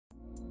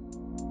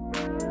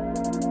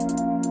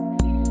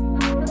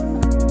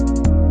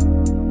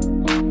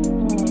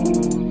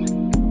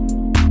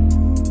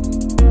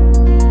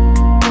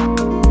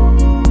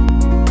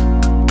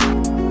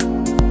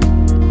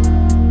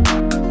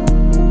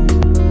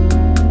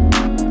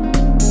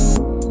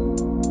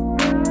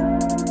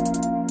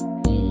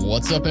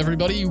What's up,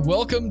 everybody?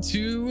 Welcome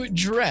to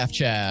Draft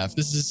Chaff.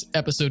 This is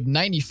episode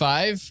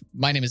 95.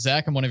 My name is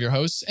Zach. I'm one of your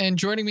hosts. And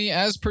joining me,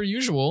 as per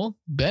usual,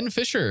 Ben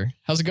Fisher.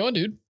 How's it going,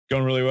 dude?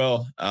 Going really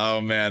well.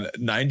 Oh, man.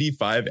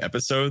 95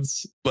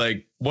 episodes?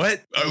 Like,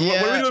 what? What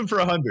are we doing for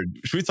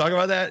 100? Should we talk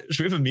about that?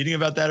 Should we have a meeting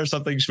about that or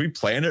something? Should we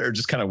plan it or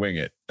just kind of wing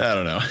it? I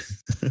don't know.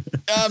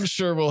 I'm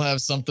sure we'll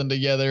have something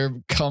together.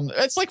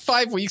 It's like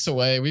 5 weeks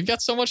away. We've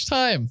got so much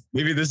time.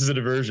 Maybe this is a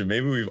diversion.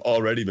 Maybe we've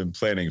already been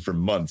planning for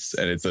months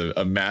and it's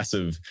a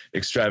massive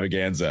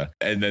extravaganza.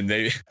 And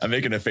then I'm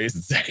making a face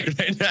at Zach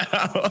right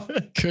now.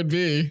 Could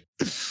be.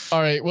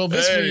 All right. Well,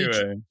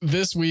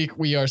 this week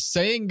we are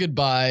saying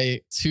goodbye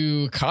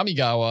to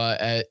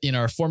Kamigawa in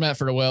our format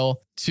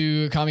farewell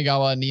to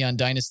Kamigawa Neon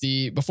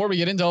Dynasty. Before we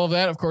get into all of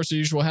that, of course, the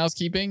usual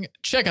housekeeping.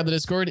 Check out the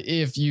Discord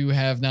if you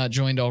have not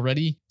joined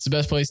already. It's the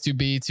best place to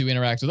be to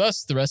interact with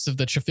us, the rest of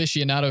the Chaff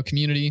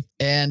community,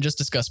 and just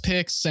discuss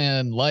picks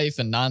and life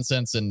and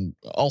nonsense and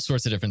all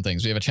sorts of different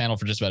things. We have a channel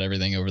for just about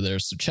everything over there,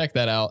 so check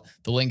that out.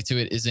 The link to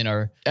it is in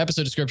our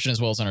episode description as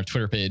well as on our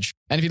Twitter page.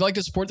 And if you'd like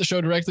to support the show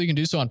directly, you can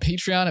do so on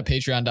Patreon at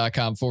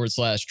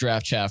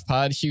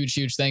patreon.com/draftchaffpod.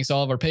 Huge thanks to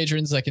all of our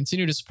patrons that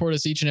continue to support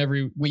us each and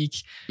every week.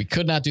 We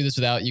could not do this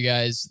without you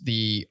guys.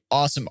 The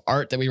awesome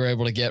art that we were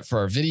able to get for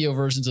our video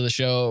versions of the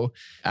show,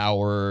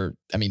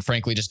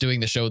 frankly, just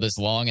doing the show this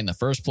long in the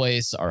first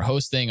place, our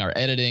hosting, our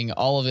editing,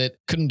 all of it,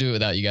 couldn't do it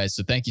without you guys.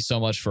 So thank you so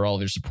much for all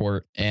of your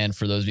support. And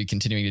for those of you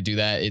continuing to do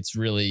that, it's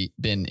really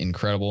been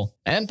incredible.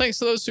 And thanks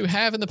to those who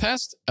have in the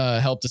past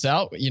helped us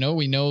out. You know,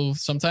 we know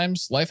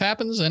sometimes life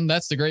happens, and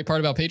that's the great part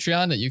about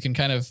Patreon, that you can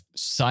kind of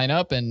sign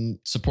up and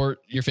support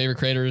your favorite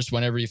creators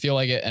whenever you feel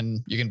like it,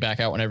 and you can back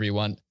out whenever you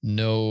want.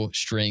 No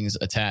strings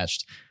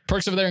attached.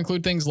 Perks over there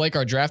include things like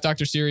our Draft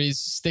Doctor series,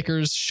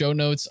 stickers, show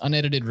notes,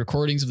 unedited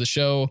recordings of the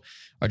show,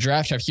 our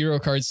Draft Chaff hero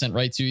cards sent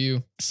right to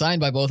you,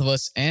 signed by both of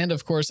us, and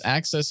of course,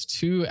 access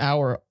to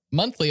our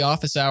monthly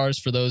office hours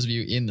for those of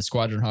you in the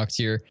Squadron Hawk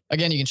tier.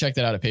 Again, you can check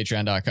that out at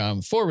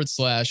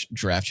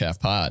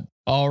patreon.com/draftchaffpod.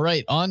 All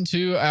right, on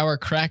to our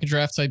crack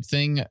draft type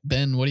thing.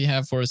 Ben, what do you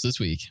have for us this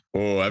week?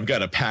 Oh, I've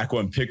got a pack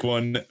one, pick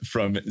one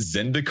from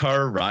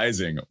Zendikar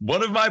Rising.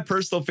 One of my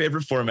personal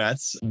favorite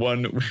formats,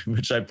 one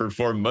which I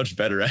perform much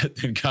better at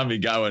than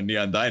Kamigawa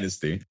Neon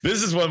Dynasty.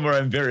 This is one where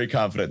I'm very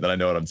confident that I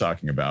know what I'm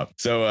talking about.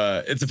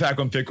 So it's a pack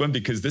one, pick one,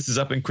 because this is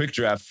up in quick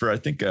draft for, I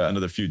think,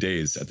 another few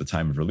days at the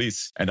time of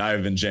release. And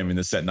I've been jamming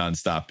this set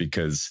nonstop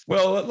because,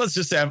 well, let's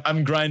just say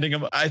I'm grinding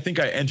them. I think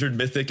I entered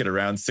Mythic at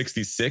around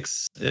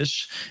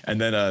 66-ish.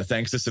 And then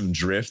thanks to some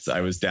drifts,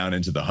 I was down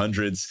into the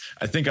hundreds.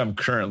 I think I'm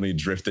currently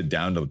drifted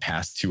down to the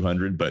past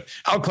 200, but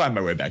I'll climb my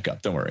way back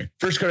up. Don't worry.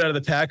 First card out of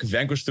the pack,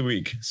 Vanquish the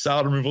Weak.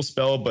 Solid removal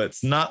spell, but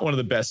it's not one of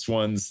the best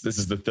ones. This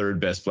is the third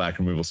best black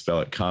removal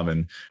spell at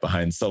common,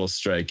 behind Subtle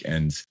Strike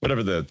and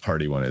whatever the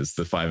party one is,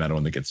 the 5-mana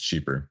one that gets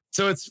cheaper.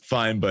 So it's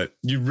fine, but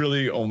you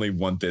really only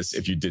want this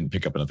if you didn't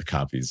pick up another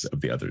copies of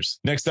the others.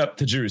 Next up,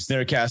 Tajuru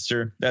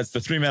Snarecaster. That's the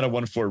 3-mana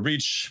 1/4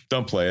 reach.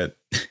 Don't play it.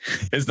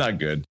 It's not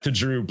good.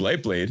 Tajuru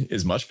Blightblade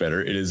is much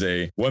better. It is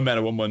a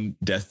 1-mana 1/1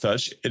 Death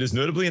Touch. It is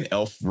notably an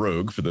elf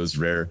rogue for those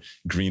rare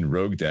green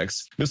rogue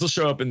decks. This will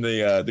show up in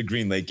the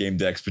green late game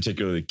decks,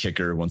 particularly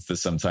Kicker wants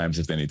this sometimes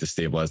if they need to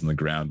stabilize on the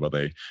ground while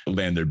they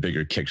land their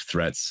bigger kicked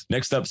threats.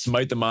 Next up,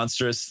 Smite the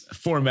Monstrous.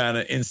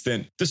 4-mana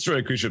instant. Destroy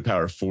a creature with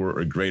power 4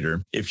 or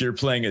greater. If you're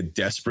playing a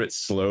desperate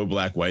slow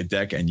black-white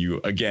deck and you,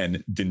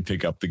 again, didn't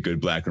pick up the good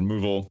black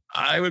removal,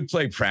 I would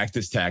play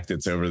Practice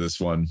Tactics over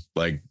this one.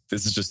 Like,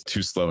 this is just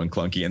too slow and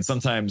clunky. And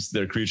sometimes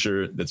their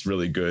creature that's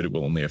really good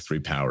will only have 3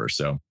 power.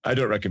 So I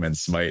don't recommend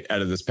Smite.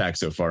 Out of this pack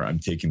so far, I'm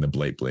taking the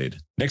Blightblade.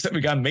 Next up,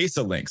 we got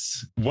Mesa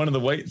Lynx. 1 of the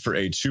white for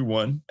a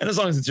 2/1. And as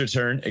long as it's your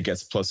turn, it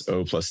gets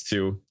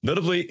 +0/+2.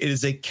 Notably, it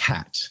is a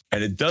cat.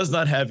 And it does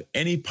not have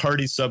any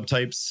party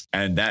subtypes.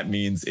 And that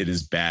means it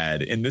is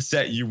bad. In this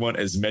set, you want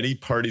as many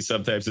party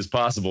subtypes as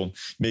possible,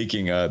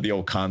 making the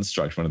old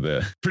construct one of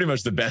the pretty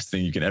much the best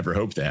thing you can ever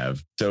hope to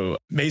have. So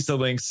Mesa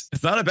Lynx,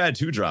 it's not a bad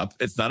 2-drop.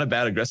 It's not a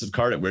bad aggressive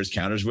card. It wears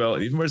counters well.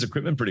 It even wears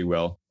equipment pretty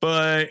well,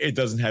 but it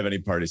doesn't have any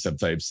party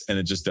subtypes, and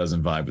it just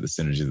doesn't vibe with the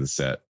synergy of the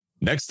set.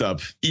 Next up,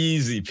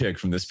 easy pick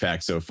from this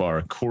pack so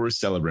far, Core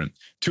Celebrant.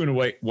 2 and a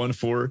white,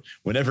 1/4.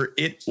 Whenever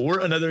it or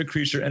another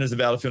creature enters the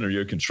battlefield under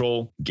your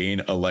control, gain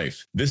a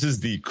life. This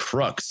is the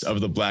crux of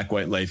the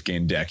black-white life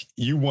gain deck.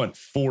 You want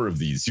 4 of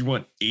these. You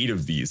want 8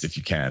 of these if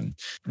you can.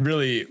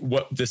 Really,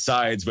 what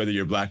decides whether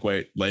your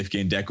black-white life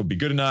gain deck will be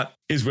good or not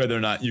is whether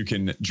or not you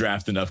can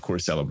draft enough Core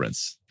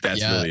Celebrants.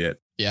 That's really it.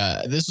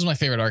 Yeah, this was my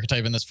favorite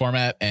archetype in this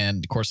format,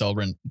 and Core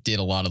Celebrant did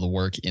a lot of the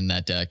work in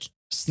that deck.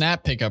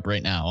 Snap pickup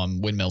right now.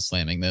 I'm windmill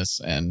slamming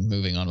this and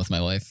moving on with my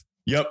life.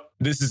 Yep.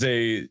 This is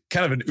a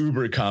kind of an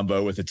uber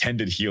combo with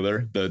Attended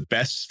Healer, the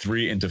best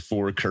 3 into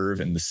 4 curve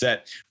in the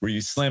set, where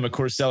you slam a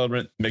Core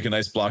Celebrant, make a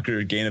nice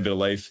blocker, gain a bit of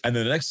life, and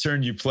then the next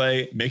turn you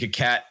play, make a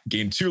cat,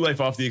 gain 2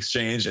 life off the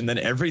exchange, and then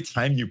every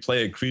time you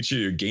play a creature,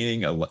 you're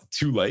gaining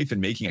 2 life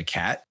and making a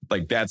cat.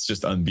 Like, that's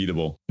just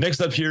unbeatable.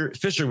 Next up here,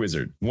 Fisher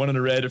Wizard. 1 in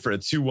a red for a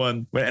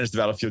 2/1. When it enters the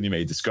battlefield, you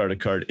may discard a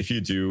card. If you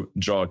do,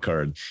 draw a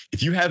card.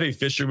 If you have a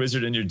Fisher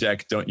Wizard in your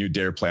deck, don't you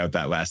dare play out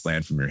that last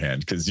land from your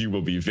hand, because you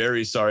will be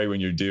very sorry when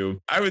you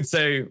do. I would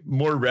say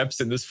more reps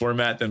in this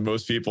format than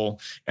most people,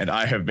 and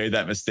I have made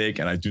that mistake,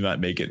 and I do not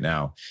make it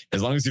now.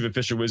 As long as you have a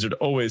Fisher Wizard,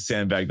 always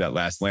sandbag that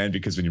last land,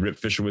 because when you rip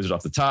Fisher Wizard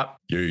off the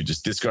top, you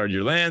just discard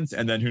your lands,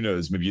 and then who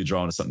knows, maybe you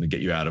draw into something to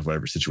get you out of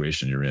whatever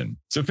situation you're in.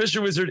 So Fisher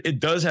Wizard, it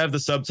does have the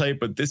subtype,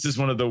 but this is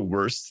one of the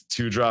worst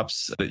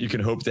 2-drops that you can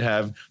hope to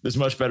have. There's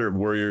much better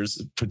warriors,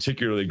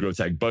 particularly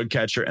Grotag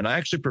Bugcatcher, and I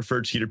actually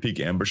prefer Cheater Peak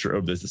Ambusher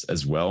over this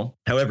as well.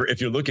 However,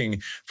 if you're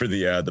looking for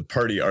the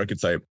party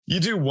archetype, you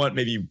do want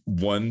maybe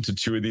 1 to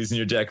 2 of these in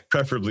your deck,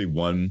 preferably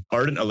 1.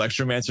 Ardent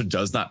Electromancer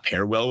does not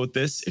pair well with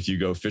this. If you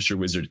go Fisher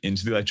Wizard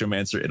into the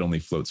Electromancer, it only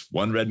floats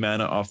 1 red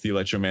mana off the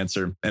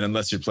Electromancer. And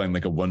unless you're playing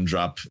like a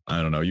 1-drop,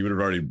 I don't know, you would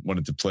have already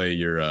wanted to play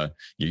your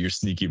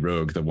Sneaky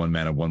Rogue, the 1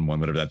 mana 1/1,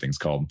 whatever that thing's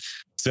called.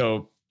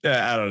 So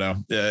I don't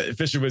know.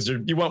 Fisher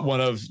Wizard, you want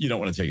 1 of, you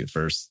don't want to take it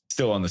first.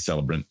 Still on the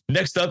Celebrant.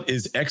 Next up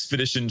is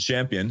Expedition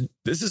Champion.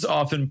 This is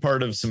often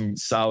part of some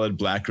solid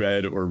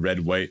black-red or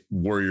red-white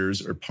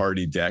warriors or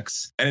party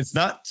decks. And it's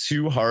not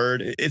too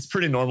hard. It's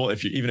pretty normal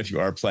even if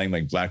you are playing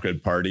like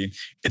black-red party,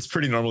 it's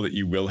pretty normal that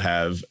you will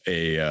have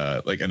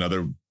a like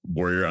another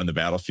warrior on the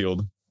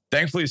battlefield.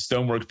 Thankfully,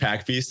 Stonework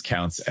Pack Beast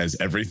counts as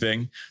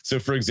everything. So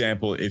for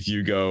example, if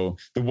you go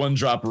the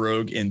 1-drop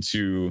rogue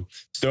into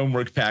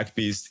Stonework Pack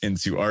Beast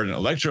into Ardent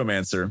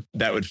Electromancer,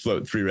 that would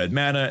float 3 red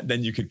mana.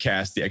 Then you could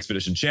cast the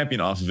Expedition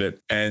Champion off of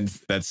it. And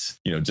that's,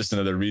 just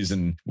another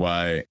reason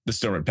why the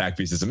Stonework Pack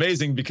Beast is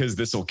amazing, because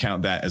this will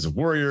count that as a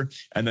warrior.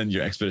 And then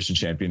your Expedition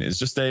Champion is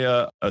just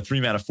a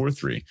 3 mana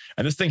 4/3.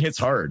 And this thing hits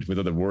hard with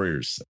other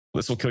warriors.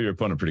 This will kill your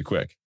opponent pretty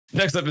quick.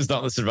 Next up is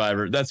Dauntless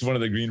Survivor. That's 1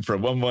 of the green for a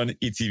 1/1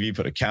 ETV.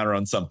 Put a counter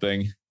on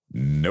something.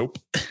 Nope.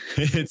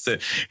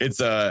 it's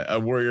a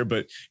warrior,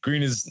 but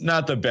green is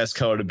not the best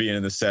color to be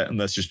in the set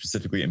unless you're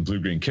specifically in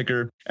blue-green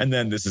kicker. And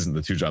then this isn't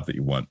the 2-drop that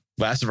you want.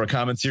 Last of our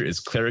comments here is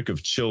Cleric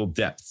of Chill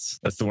Depths.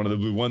 That's the 1 of the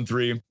blue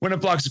 1/3. When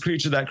it blocks a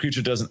creature, that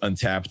creature doesn't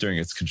untap during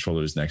its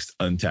controller's next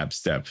untap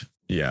step.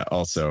 Yeah,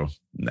 also,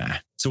 nah.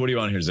 So what do you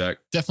want here, Zach?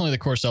 Definitely the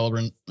Core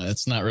Celebrant.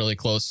 It's not really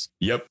close.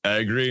 Yep, I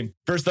agree.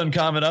 First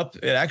uncommon up,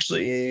 it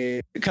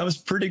actually comes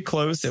pretty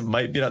close. It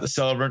might be not the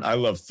Celebrant. I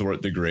love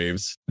Thwart the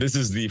Graves. This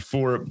is the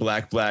 4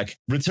 black.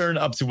 Return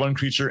up to 1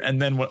 creature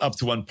and then up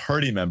to 1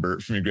 party member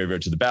from your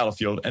graveyard to the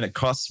battlefield, and it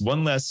costs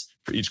 1 less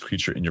for each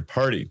creature in your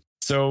party.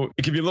 So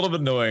it can be a little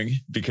bit annoying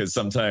because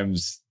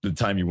sometimes the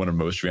time you want to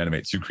most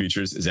reanimate 2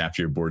 creatures is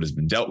after your board has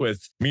been dealt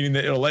with, meaning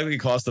that it'll likely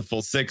cost a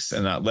full 6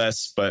 and not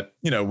less. But,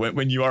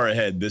 when you are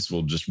ahead, this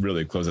will just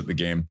really close out the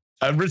game.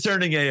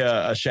 Returning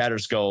a Shatter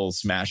Skull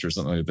Smash or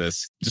something like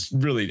this just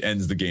really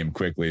ends the game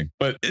quickly.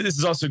 But this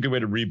is also a good way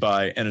to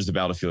rebuy enters the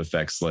battlefield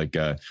effects like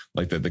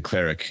the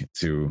Cleric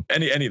to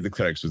any of the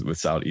Clerics with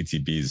solid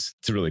ETBs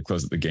to really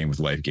close out the game with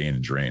life gain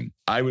and drain.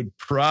 I would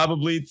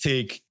probably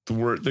take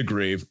Thwart the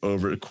Grave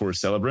over Core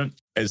Celebrant,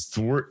 as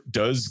Thwart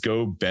does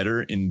go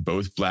better in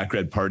both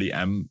black-red party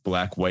and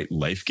black-white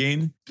life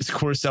gain. This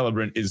Core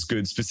Celebrant is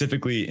good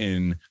specifically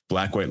in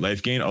black-white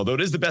life gain, although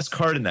it is the best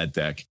card in that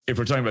deck. If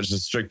we're talking about just a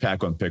strict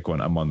pack 1, pick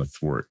 1, I'm on the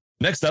Thwart.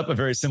 Next up, a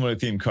very similar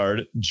theme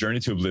card, Journey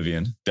to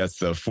Oblivion. That's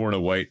the 4 and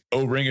a white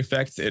O-ring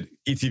effect. It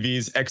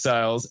ETVs,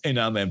 exiles, a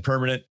non-land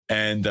permanent,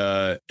 and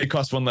it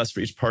costs 1 less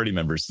for each party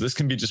member. So this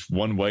can be just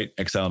 1 white,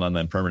 exile,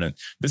 non-land permanent.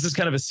 This is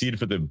kind of a seed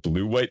for the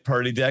blue-white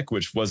party deck,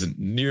 which wasn't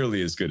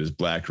nearly as good as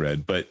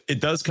black-red, but it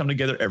does come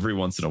together every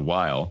once in a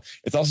while.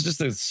 It's also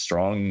just a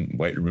strong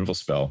white removal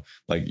spell.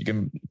 Like, you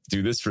can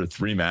do this for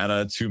 3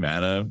 mana, 2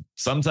 mana,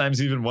 sometimes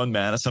even 1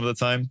 mana some of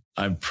the time.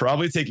 I'm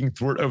probably taking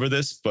Thwart over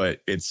this, but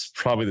it's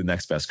probably the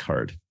next best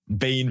card.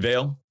 Bane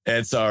Veil.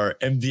 It's our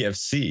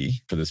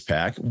MDFC for this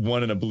pack.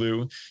 1 and a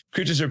blue.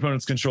 Creatures your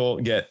opponents control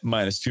get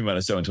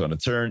 -2/-0 until end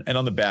of turn. And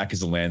on the back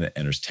is a land that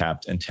enters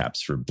tapped and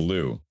taps for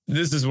blue.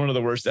 This is one of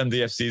the worst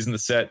MDFCs in the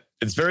set.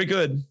 It's very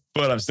good,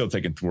 but I'm still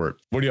taking Thwart.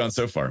 What are you on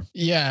so far?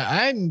 Yeah,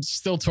 I'm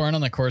still torn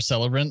on the Core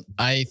Celebrant.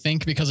 I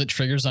think because it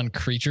triggers on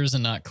creatures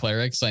and not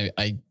clerics,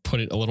 I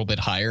put it a little bit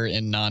higher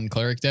in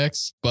non-cleric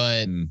decks.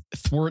 But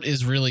Thwart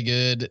is really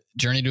good.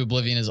 Journey to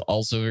Oblivion is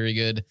also very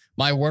good.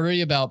 My worry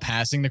about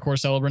passing the Core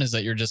Celebrant is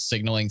that you're just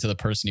signaling to the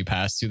person you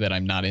pass to that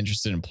I'm not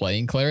interested in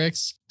playing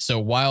clerics. So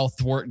while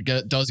Thwart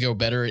does go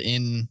better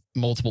in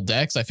multiple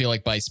decks, I feel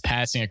like by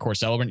passing a Core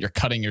Celebrant, you're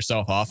cutting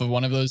yourself off of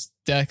one of those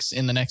decks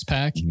in the next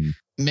pack.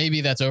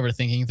 Maybe that's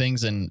overthinking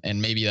things, and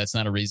maybe that's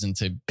not a reason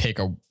to pick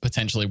a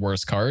potentially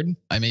worse card.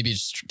 I may be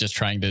just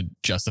trying to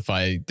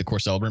justify the Core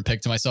Celebrant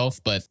pick to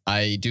myself, but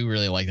I do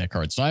really like that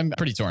card. So I'm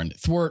pretty torn.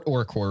 Thwart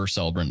or Core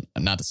Celebrant,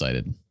 I'm not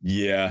decided.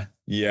 Yeah,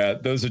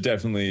 those are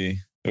definitely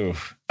Oh,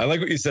 I like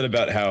what you said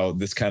about how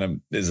this kind of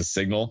is a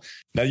signal.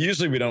 Now,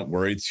 usually we don't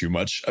worry too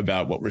much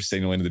about what we're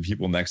signaling to the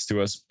people next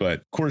to us,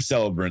 but Core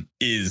Celebrant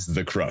is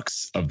the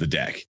crux of the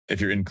deck.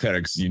 If you're in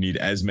clerics, you need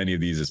as many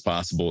of these as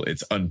possible.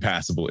 It's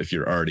unpassable if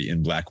you're already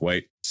in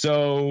black-white.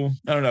 So,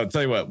 I don't know.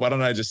 Tell you what, why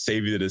don't I just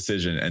save you the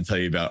decision and tell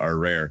you about our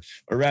rare,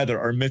 or rather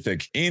our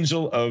mythic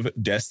Angel of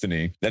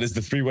Destiny. That is the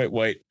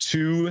 3-white,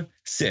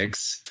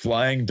 2/6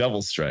 flying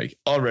double strike.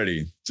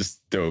 Already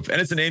just dope.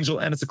 And it's an angel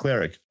and it's a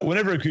cleric.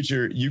 Whenever a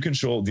creature you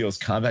control deals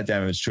combat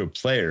damage to a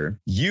player,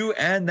 you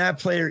and that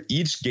player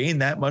each gain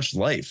that much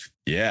life.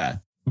 Yeah.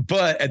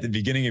 But at the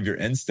beginning of your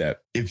end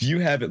step, if you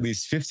have at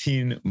least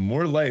 15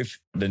 more life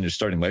than your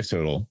starting life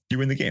total, you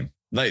win the game.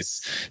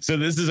 Nice. So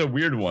this is a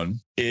weird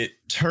one. It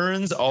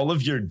turns all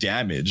of your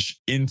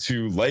damage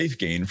into life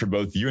gain for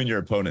both you and your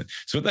opponent.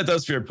 So what that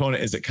does for your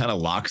opponent is it kind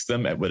of locks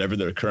them at whatever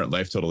their current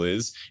life total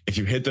is. If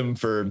you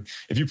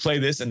play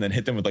this and then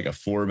hit them with like a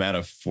 4-mana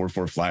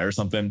 4/4 flyer or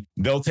something,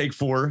 they'll take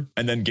 4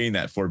 and then gain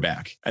that 4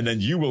 back. And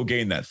then you will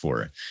gain that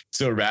 4.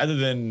 So rather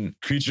than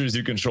creatures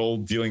you control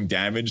dealing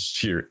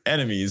damage to your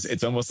enemies,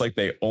 it's almost like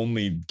they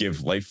only give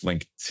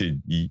lifelink to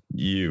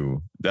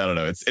you. I don't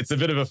know. It's a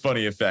bit of a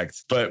funny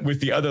effect. But with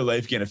the other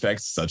life gain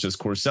effects, such as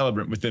Core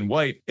Celebrant within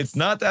white, it's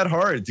not that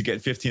hard to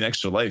get 15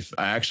 extra life.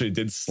 I actually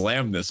did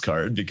slam this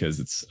card because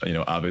it's,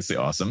 obviously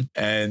awesome.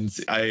 And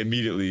I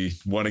immediately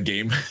won a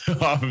game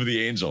off of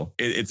the Angel.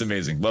 It's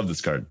amazing. Love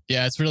this card.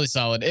 Yeah, it's really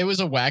solid. It was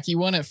a wacky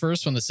one at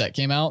first when the set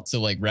came out to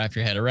like wrap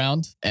your head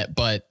around,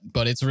 but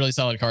it's a really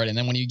solid card. And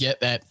then when you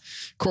get that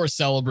Core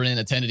Celebrant,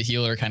 Attended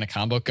Healer kind of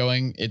combo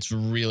going, it's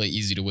really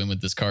easy to win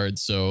with this card.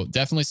 So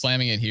definitely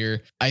slamming it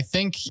here. I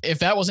think if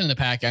that wasn't in the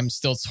pack, I'm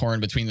still torn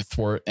between the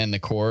Thwart and the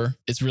Core.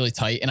 It's really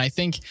tight. And I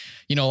think,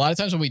 a lot of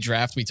times when we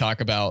draft, we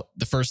talk about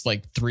the first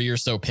like 3 or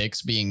so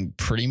picks being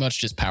pretty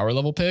much just power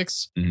level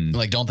picks. Mm-hmm.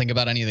 Like don't think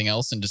about anything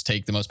else and just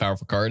take the most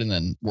powerful card and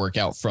then work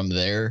out from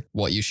there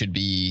what you should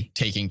be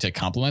taking to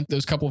complement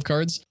those couple of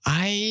cards.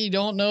 I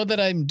don't know that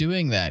I'm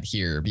doing that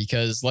here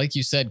because like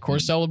you said, Core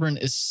Celebrant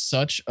is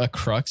such a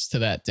crux to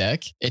that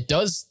deck. It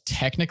does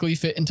technically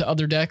fit into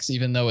other decks,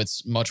 even though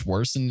it's much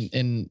worse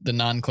in the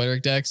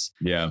non-cleric decks.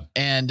 Yeah.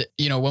 And,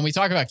 when we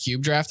talk about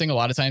cube drafting, a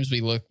lot of times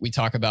we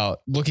talk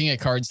about looking at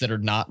cards that are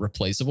not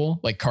replaceable,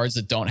 like cards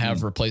that don't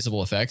have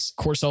replaceable effects.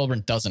 Core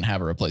Celebrant doesn't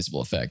have a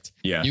replaceable effect.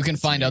 Yeah. You can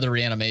find other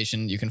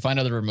reanimation. You can find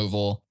other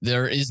removal.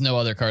 There is no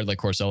other card like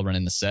Core Celebrant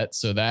in the set.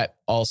 So that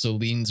also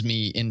leans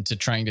me into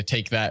trying to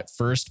take that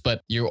first,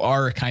 but you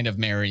are kind of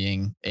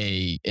marrying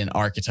an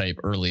archetype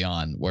early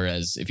on.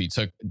 Whereas if you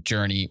took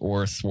Journey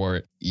or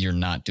Thwart, you're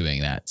not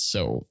doing that.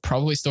 So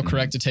probably still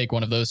correct to take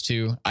one of those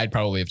two. I'd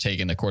probably have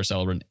taken the Core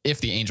Celebrant if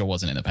the Angel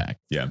wasn't in the pack.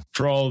 Yeah.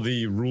 For all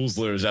the rules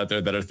learners out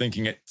there that are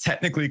thinking it,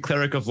 technically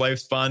Cleric of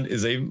Lifespawn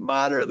is a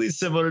moderately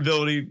similar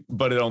ability,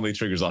 but it only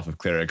triggers off of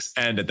clerics.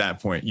 And at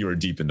that point, you are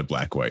deep into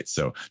black-white.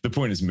 So the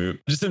point is moot.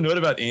 Just a note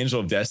about Angel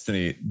of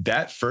Destiny,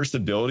 that first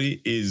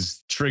ability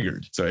is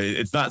triggered. So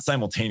it's not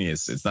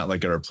simultaneous. It's not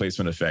like a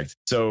replacement effect.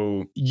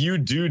 So you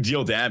do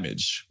deal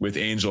damage with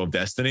Angel of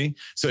Destiny.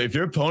 So if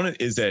your opponent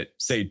is at,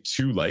 say,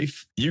 2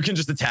 life, you can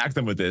just attack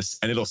them with this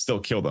and it'll still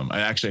kill them.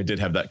 I did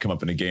have that come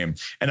up in a game.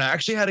 And I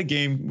actually had a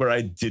game where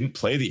I didn't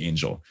play the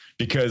Angel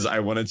because I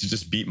wanted to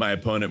just beat my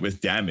opponent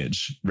with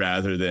damage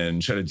rather than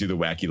try to do the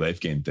wacky life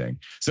gain thing.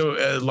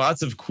 So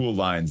lots of cool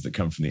lines that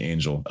come from the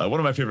Angel. One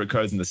of my favorite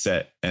cards in the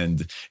set,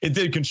 and it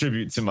did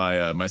contribute to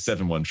my my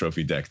 7-1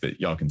 trophy deck that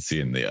y'all can see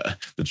in the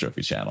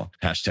trophy channel.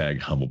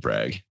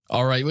 #humblebrag.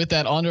 All right, with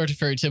that, on to our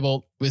Teferi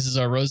Tibble. This is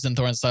our Roses and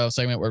Thorns style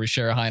segment where we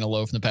share a high and a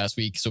low from the past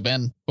week. So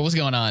Ben, what was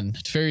going on?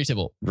 Teferi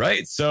Tibble.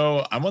 Right.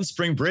 So I'm on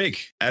spring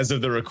break. As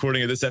of the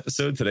recording of this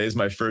episode, today is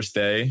my first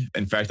day.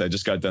 In fact, I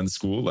just got done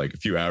school like a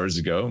few hours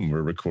ago and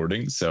we're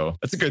recording. So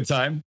that's a good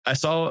time. I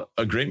saw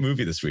a great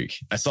movie this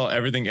week. I saw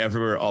Everything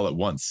Everywhere All at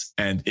Once,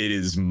 and it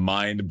is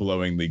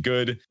mind-blowingly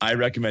good. I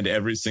recommend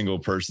every single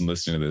person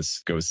listening to this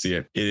go see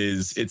it.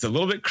 It's a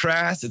little bit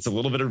crass. It's a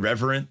little bit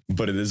irreverent,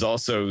 but it is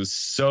also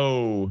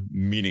so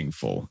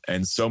meaningful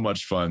and so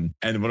much fun.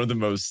 And one of the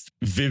most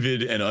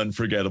vivid and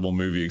unforgettable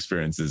movie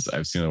experiences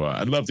I've seen in a while.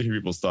 I'd love to hear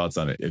people's thoughts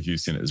on it if you've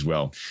seen it as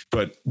well.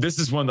 But this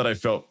is one that I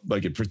felt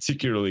like it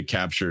particularly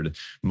captured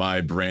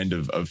my brand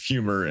of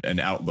humor and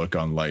outlook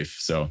on life.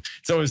 So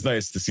it's always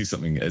nice to see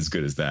something as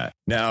good as that.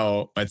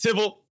 Now, my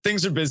Tibble,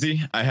 things are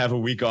busy. I have a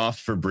week off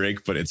for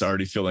break, but it's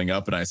already filling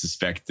up, and I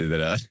suspect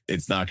that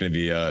it's not going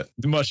to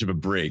be much of a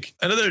break.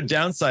 Another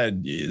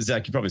downside,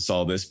 Zach, you probably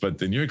saw this, but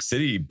the New York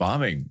City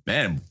bombing,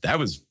 man, that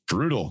was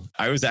brutal.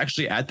 I was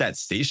actually at that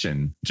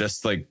station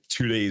just like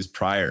 2 days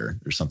prior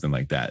or something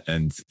like that.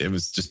 And it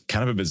was just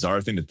kind of a bizarre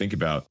thing to think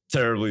about.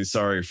 Terribly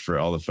sorry for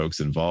all the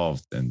folks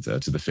involved and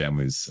to the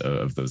families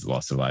of those that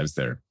lost their lives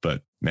there.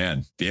 But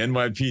man, the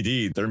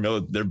NYPD,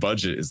 their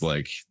budget is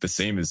like the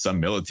same as some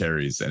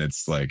militaries. And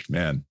it's like,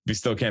 man, we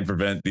still can't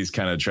prevent these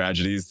kind of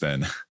tragedies,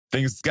 then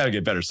things got to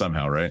get better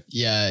somehow, right?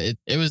 Yeah,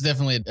 it was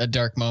definitely a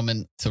dark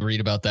moment to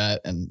read about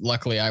that. And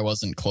luckily I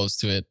wasn't close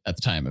to it at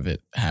the time of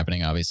it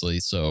happening, obviously.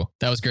 So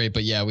that was great.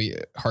 But yeah,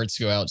 hearts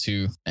go out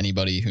to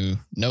anybody who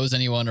knows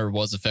anyone or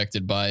was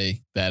affected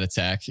by that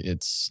attack.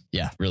 It's,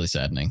 yeah, really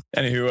saddening.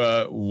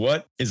 Anywho,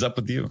 what is up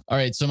with you? All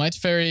right. So my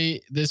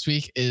Teferi this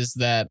week is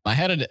that I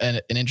had an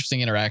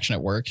interesting interaction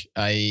at work.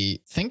 I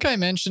think I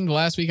mentioned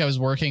last week I was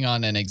working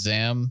on an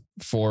exam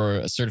for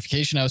a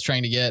certification I was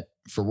trying to get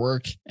for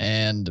work,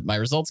 and my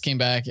results came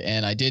back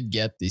and I did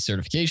get the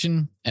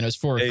certification, and it was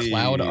for a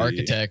cloud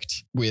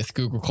architect with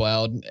Google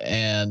Cloud.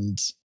 And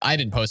I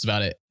didn't post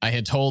about it. I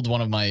had told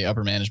one of my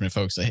upper management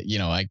folks,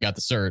 I got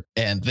the cert,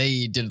 and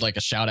they did like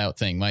a shout out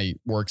thing. My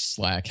work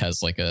Slack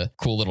has like a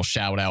cool little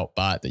shout out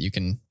bot that you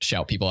can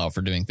shout people out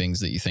for doing things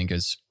that you think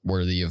is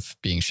worthy of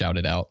being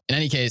shouted out. In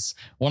any case,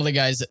 one of the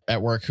guys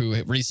at work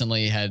who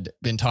recently had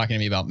been talking to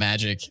me about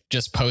Magic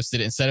just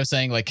posted, instead of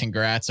saying like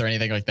congrats or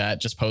anything like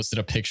that, just posted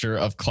a picture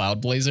of Cloud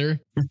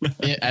Blazer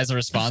as a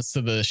response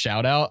to the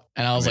shout out.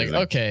 And I was like,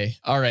 okay,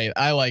 all right,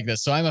 I like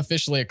this. So I'm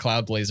officially a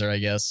Cloud Blazer, I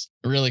guess.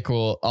 Really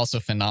cool. Also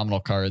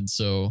phenomenal cards.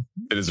 So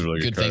it is a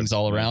really good things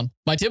all around.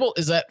 My table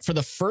is that for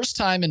the first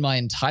time in my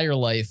entire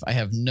life, I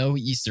have no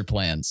Easter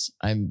plans.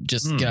 I'm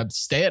just going to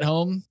stay at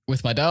home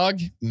with my dog,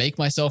 make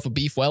myself a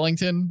beef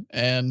Wellington,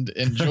 and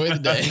enjoy the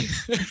day.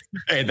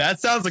 Hey,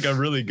 that sounds like a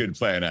really good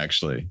plan,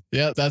 actually.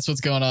 Yeah, that's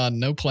what's going on.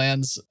 No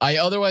plans. I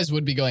otherwise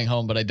would be going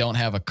home, but I don't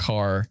have a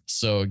car.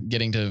 So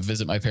getting to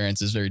visit my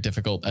parents is very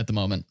difficult at the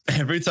moment.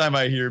 Every time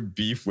I hear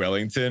beef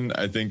Wellington,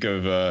 I think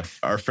of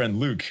our friend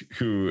Luke,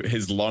 who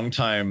his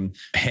longtime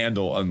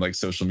handle on like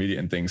social media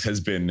and things has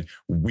been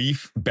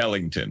Weef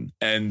Bellington.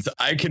 And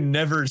I can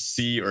never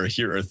see or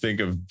hear or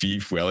think of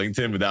beef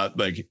Wellington without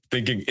like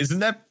thinking, isn't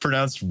that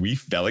pronounced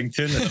Weef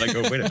Bellington? And then I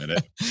go, wait a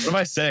minute, what am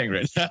I saying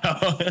right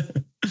now?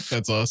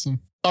 That's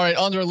awesome. All right,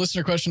 on to our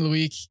listener question of the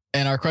week.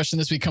 And our question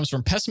this week comes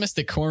from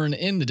Pessimistic Corn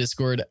in the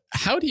Discord.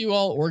 How do you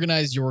all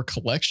organize your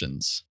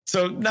collections?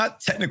 So not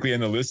technically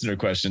in the listener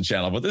question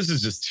channel, but this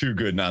is just too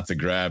good not to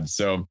grab.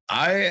 So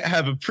I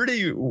have a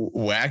pretty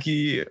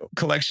wacky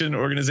collection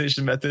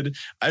organization method.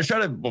 First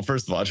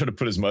of all, I try to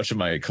put as much of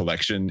my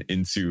collection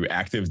into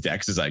active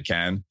decks as I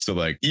can. So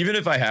like, even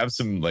if I have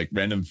some like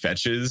random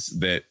fetches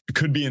that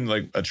could be in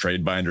like a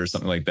trade binder or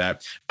something like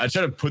that, I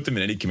try to put them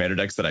in any commander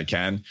decks that I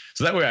can.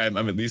 So that way I'm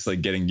at least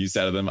like getting use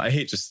out of them. I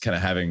hate just kind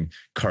of having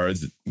cards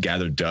that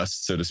gather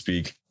dust, so to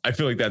speak. I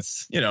feel like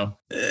that's,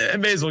 I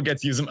may as well get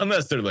to use them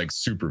unless they're like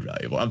super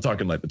valuable. I'm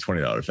talking like the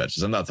 $20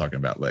 fetches. I'm not talking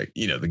about like,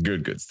 the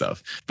good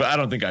stuff. But I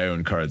don't think I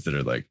own cards that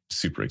are like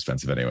super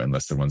expensive anyway,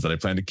 unless they're ones that I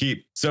plan to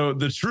keep. So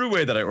the true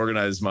way that I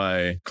organize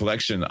my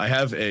collection, I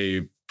have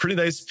a pretty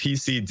nice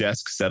PC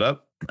desk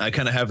setup. I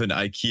kind of have an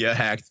IKEA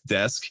hacked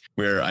desk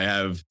where I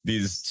have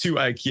these two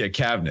IKEA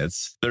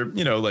cabinets. They're,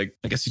 like,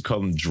 I guess you'd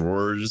call them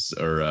drawers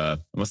or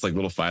almost like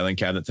little filing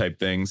cabinet type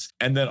things.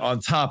 And then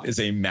on top is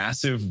a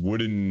massive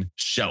wooden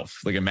shelf,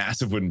 like a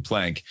massive wooden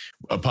plank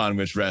upon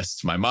which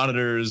rests my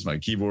monitors, my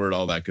keyboard,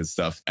 all that good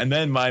stuff. And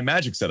then my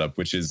Magic setup,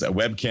 which is a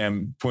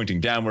webcam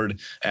pointing downward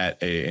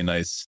at a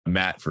nice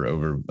mat for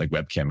over like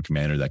webcam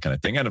commander, that kind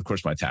of thing. And of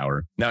course, my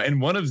tower. Now, in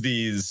one of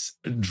these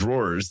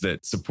drawers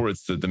that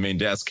supports the main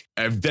desk,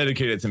 I've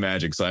dedicated to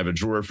Magic. So I have a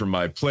drawer for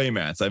my play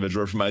mats. I have a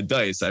drawer for my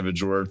dice. I have a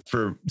drawer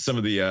for some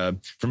of the,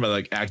 for my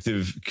like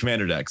active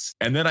commander decks.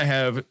 And then I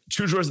have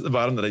two drawers at the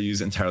bottom that I use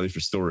entirely for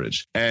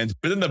storage. And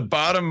within the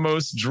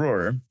bottommost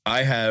drawer,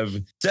 I have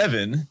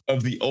 7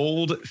 of the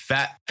old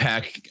fat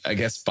pack, I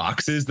guess,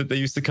 boxes that they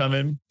used to come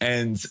in.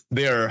 And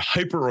they are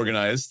hyper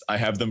organized. I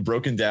have them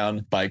broken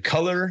down by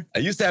color. I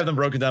used to have them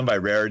broken down by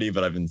rarity,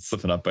 but I've been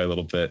slipping up by a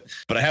little bit.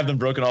 But I have them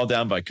broken all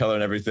down by color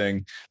and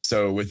everything.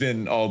 So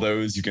within all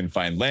those, you can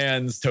find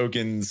lands,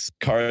 tokens,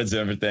 cards, and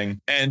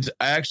everything. And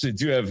I actually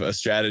do have a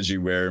strategy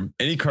where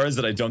any cards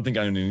that I don't think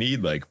I'm going to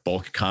need, like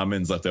bulk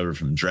commons left over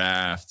from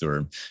draft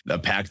or a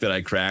pack that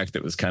I cracked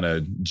that was kind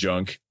of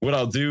junk, what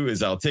I'll do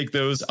is I'll take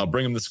those, I'll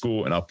bring them to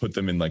school, and I'll put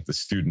them in like the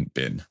student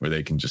bin where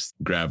they can just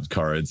grab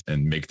cards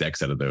and make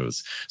decks out of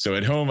those. So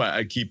at home,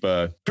 I keep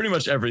pretty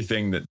much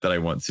everything that I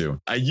want to.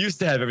 I used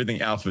to have everything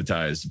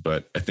alphabetized,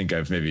 but I think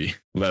I've maybe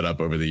let up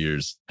over the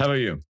years. How about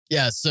you?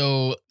 Yeah,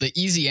 so the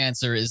easy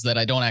answer is that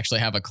I don't actually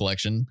have a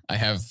collection. I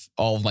have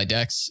all of my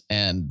decks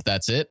and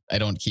that's it. I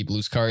don't keep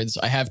loose cards.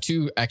 I have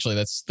 2, actually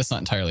that's not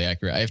entirely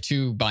accurate. I have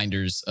 2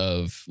 binders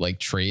of like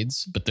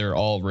trades, but they're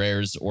all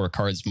rares or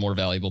cards more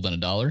valuable than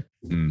 $1.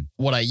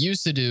 What I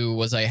used to do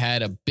was I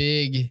had a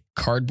big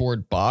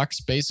cardboard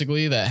box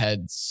basically that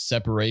had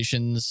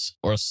separations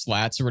or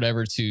slats or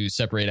whatever to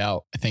separate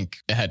out. I think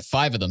it had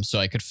 5 of them, so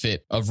I could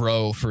fit a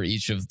row for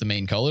each of the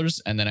main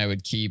colors. And then I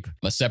would keep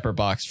a separate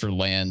box for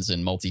lands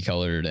and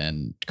multicolored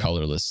and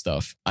colorless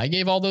stuff. I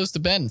gave all those to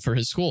Ben for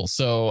his school,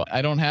 so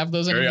I don't have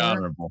those anymore. Very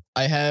honorable.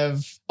 I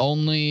have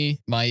only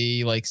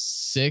my like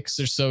 6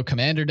 or so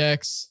commander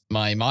decks,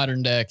 my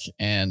modern deck,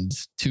 and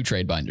 2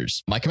 trade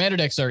binders. My commander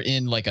decks are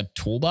in like a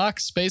toolbox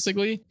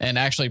basically. And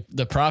actually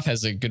the prof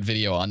has a good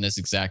video on this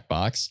exact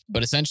box,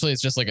 but essentially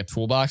it's just like a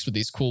toolbox with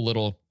these cool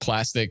little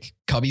plastic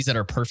cubbies that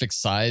are perfect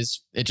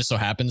size. It just so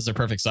happens they're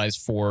perfect size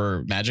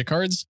for Magic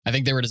cards. I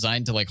think they were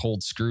designed to like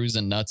hold screws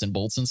and nuts and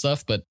bolts and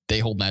stuff, but they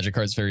hold Magic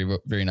cards very,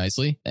 very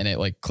nicely, and it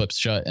like clips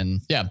shut.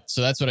 And yeah,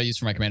 so that's what I use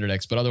for my commander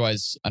decks. But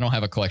otherwise, I don't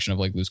have a collection of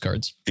like loose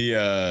cards.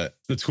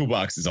 The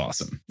toolbox is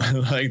awesome.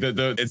 Like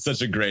it's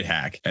such a great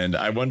hack. And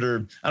I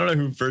wonder, I don't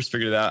know who first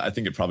figured it out. I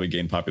think it probably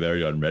gained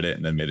popularity on Reddit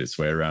and then made its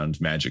way around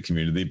Magic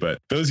community. But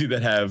those of you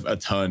that have a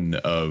ton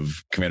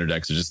of commander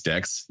decks or just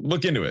decks,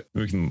 look into it.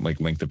 We can like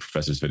link the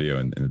professor's video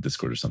in the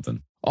Discord or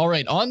something. All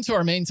right, on to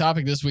our main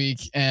topic this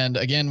week. And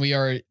again, we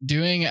are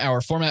doing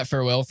our format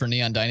farewell for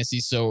Neon Dynasty.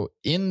 So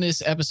in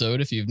this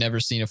episode, if you've never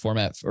seen a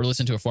format or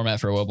listened to a format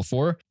farewell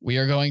before, we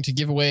are going to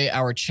give away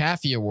our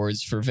Chaffee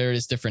Awards for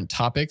various different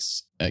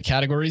topics,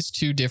 categories,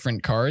 2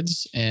 different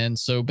cards. And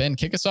so, Ben,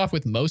 kick us off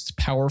with most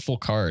powerful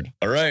card.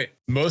 All right,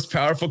 most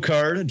powerful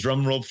card,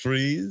 drum roll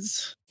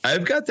please.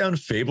 I've got down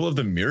Fable of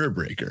the Mirror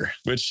Breaker,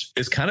 which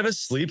is kind of a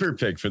sleeper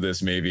pick for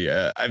this, maybe.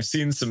 I've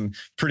seen some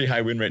pretty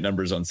high win rate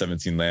numbers on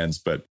 17 lands,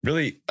 but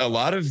really a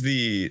lot of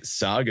the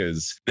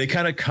sagas, they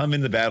kind of come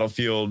in the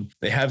battlefield,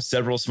 they have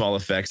several small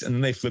effects, and then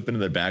they flip into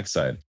their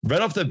backside.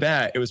 Right off the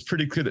bat, it was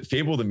pretty clear that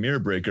Fable of the Mirror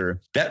Breaker,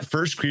 that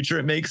first creature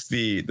it makes,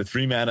 the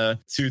 3 mana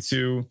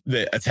 2/2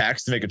 that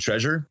attacks to make a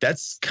treasure,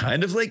 that's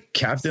kind of like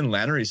Captain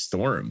Lannery's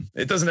Storm.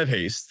 It doesn't have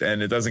haste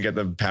and it doesn't get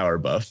the power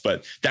buff,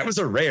 but that was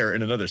a rare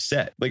in another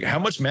set. Like, how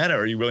much mana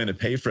are you willing to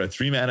pay for a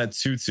 3 mana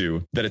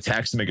 2/2 that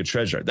attacks to make a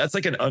treasure? That's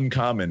like an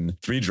uncommon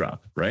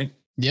 3-drop, right?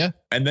 Yeah.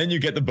 And then you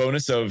get the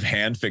bonus of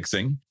hand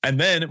fixing. And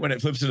then when it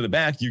flips into the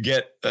back, you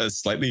get a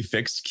slightly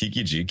fixed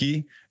Kiki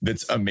Jiki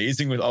that's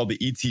amazing with all the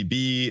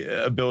ETB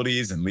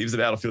abilities and leaves the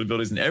battlefield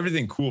abilities and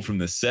everything cool from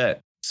this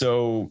set.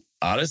 So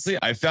honestly,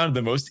 I found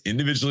the most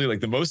individually, like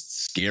the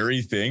most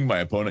scary thing my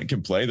opponent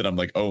can play that I'm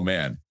like, oh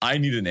man, I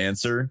need an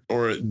answer,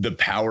 or the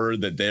power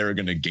that they're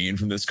going to gain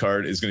from this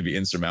card is going to be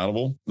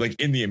insurmountable. Like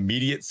in the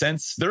immediate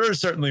sense, there are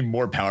certainly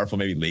more powerful,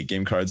 maybe late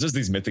game cards. There's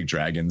these mythic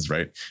dragons,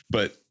 right?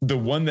 But the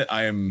one that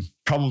I am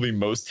probably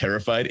most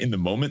terrified in the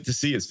moment to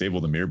see is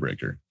Fable the Mirror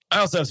Breaker. I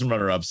also have some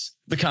runner-ups,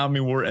 the Kami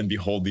War and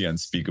Behold the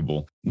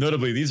Unspeakable.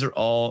 Notably, these are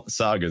all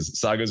sagas.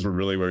 Sagas were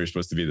really where you're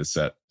supposed to be this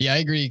set. Yeah, I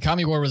agree.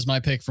 Kami War was my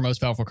pick for most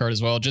powerful card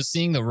as well. Just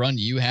seeing the run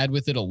you had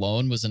with it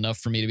alone was enough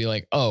for me to be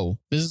like, oh,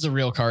 this is a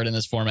real card in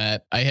this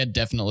format. I had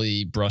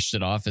definitely brushed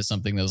it off as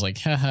something that was like,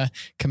 haha,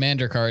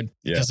 commander card,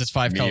 because it's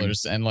 5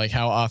 colors. And like,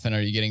 how often are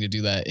you getting to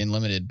do that in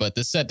limited? But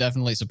this set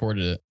definitely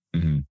supported it.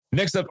 Mm-hmm.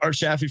 Next up, our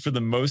Chaffee for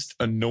the most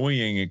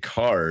annoying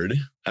card.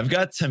 I've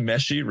got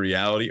Tameshi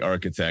Reality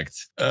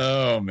Architect.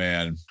 Oh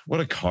man,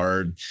 what a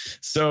card.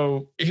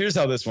 So here's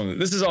how this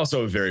is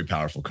also a very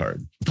powerful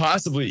card.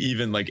 Possibly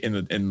even like in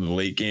the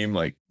late game,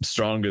 like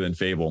stronger than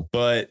Fable.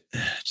 But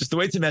just the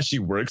way Tameshi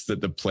works,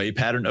 that the play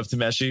pattern of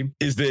Tameshi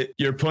is that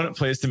your opponent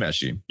plays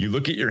Tameshi. You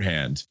look at your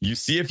hand, you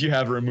see if you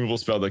have a removal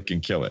spell that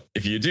can kill it.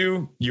 If you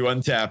do, you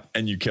untap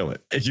and you kill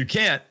it. If you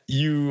can't,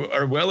 you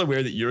are well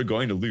aware that you're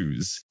going to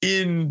lose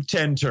in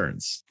 10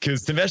 turns,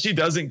 because Tameshi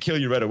doesn't kill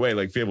you right away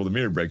like Fable the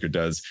Mirror Breaker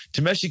does.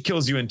 Tameshi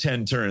kills you in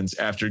 10 turns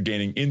after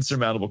gaining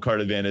insurmountable card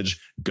advantage,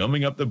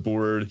 gumming up the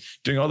board,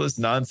 doing all this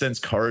nonsense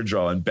card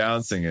draw and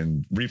bouncing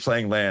and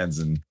replaying lands.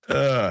 And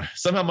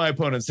somehow my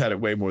opponents had it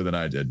way more than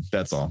I did.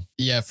 That's all.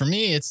 Yeah, for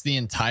me, it's the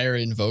entire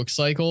invoke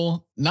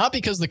cycle. Not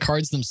because the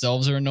cards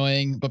themselves are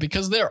annoying, but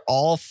because they're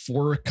all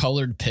 4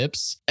 colored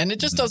pips. And it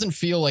just doesn't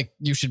feel like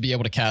you should be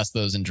able to cast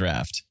those in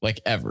draft, like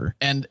ever.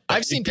 And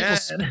I've seen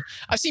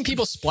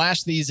people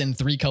splash these in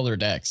 3-color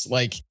decks.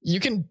 Like, you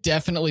can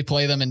definitely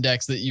play them in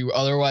decks that you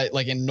otherwise,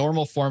 like in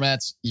normal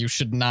formats, you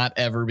should not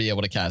ever be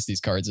able to cast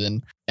these cards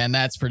in. And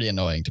that's pretty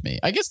annoying to me.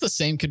 I guess the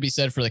same could be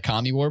said for the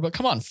Kami War, but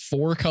come on,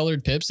 4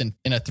 colored pips in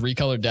a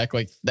 3-color deck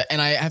like that.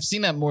 And I have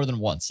seen that more than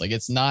once. Like,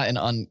 it's not an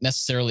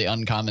unnecessarily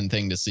uncommon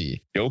thing to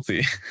see.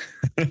 Guilty.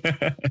 You're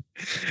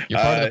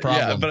part of the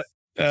problem. Yeah,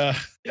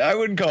 but I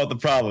wouldn't call it the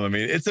problem. I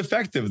mean, it's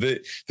effective.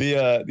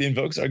 The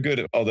invokes are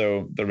good,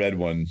 although the red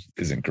one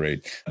isn't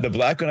great. The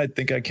black one, I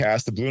think I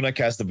cast. The blue one, I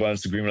cast a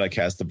bunch. The green one, I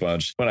cast a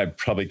bunch. One, I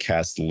probably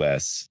cast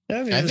less.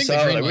 I think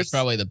the green one's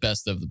probably the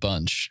best of the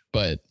bunch,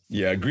 but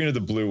yeah, green or the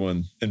blue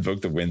one,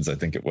 Invoke the Winds, I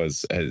think it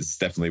was, has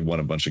definitely won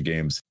a bunch of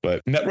games.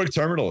 But Network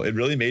Terminal, it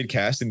really made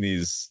casting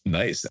these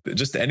nice.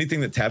 Just anything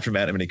that tapped from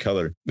any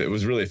color, it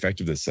was really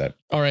effective this set.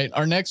 All right,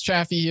 our next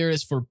Chaffee here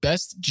is for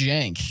best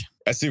jank.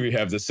 I see we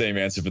have the same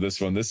answer for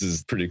this one. This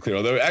is pretty clear.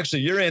 Although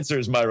actually your answer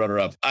is my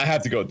runner-up. I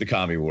have to go with the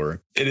Kami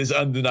War. It is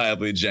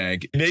undeniably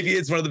jank. Maybe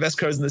it's one of the best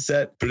cards in the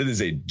set, but it is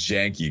a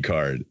janky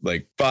card.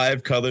 Like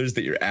 5 colors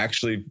that you're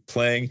actually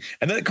playing.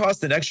 And then it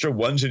costs an extra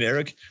 1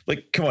 generic.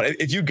 Like, come on,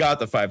 if you got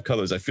the 5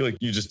 colors, I feel like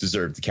you just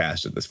deserve to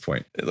cast at this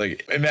point.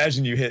 Like,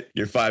 imagine you hit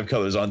your 5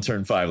 colors on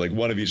turn 5, like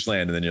 1 of each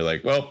land. And then you're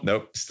like, well,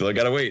 nope, still I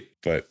gotta wait.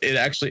 but it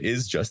actually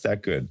is just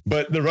that good.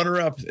 But the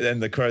runner-up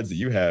and the cards that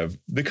you have,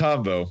 the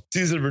combo,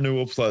 Season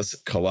Renewal plus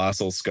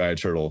Colossal Sky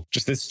Turtle.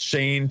 Just this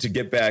chain to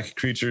get back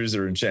creatures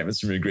or enchantments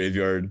from your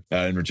graveyard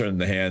and return them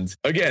to hand.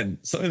 Again,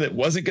 something that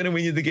wasn't going to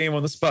win you the game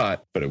on the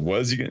spot, but it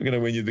was going to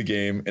win you the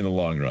game in the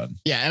long run.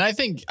 Yeah, and I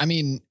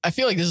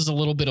feel like this is a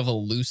little bit of a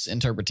loose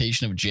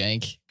interpretation of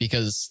jank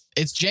because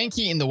it's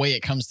janky in the way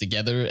it comes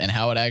together and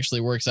how it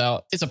actually works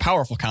out. It's a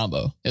powerful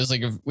combo. It was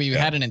like if we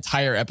had an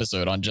entire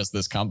episode on just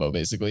this combo,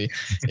 basically.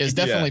 It's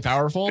definitely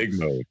powerful. Big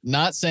mode.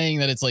 Not saying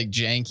that it's like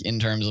jank in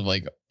terms of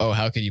like, oh,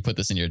 how could you put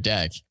this in your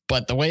deck?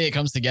 But the way it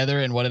comes together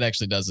and what it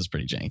actually does is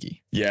pretty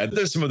janky. Yeah,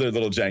 there's some other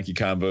little janky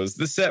combos.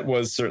 The set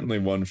was certainly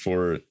one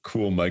for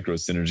cool micro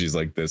synergies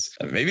like this.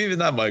 Maybe even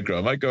not micro.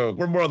 I might go,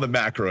 we're more on the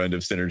macro end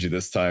of synergy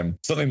this time.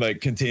 Something like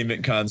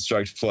Containment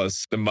Construct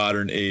plus the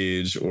Modern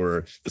Age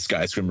or the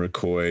Skyscreamer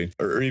Koi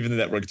or even the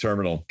Network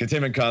Terminal.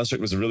 Containment Construct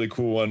was a really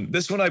cool one.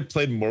 This one I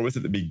played more with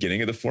at the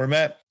beginning of the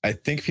format. I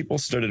think people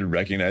started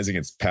recognizing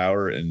its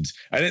power, and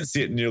I didn't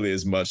see it nearly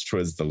as much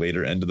towards the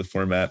later end of the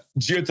format.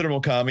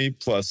 Geothermal Kami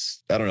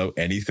plus, I don't know,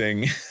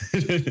 anything.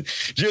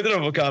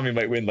 Geothermal Kami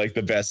might win like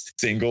the best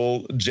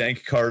single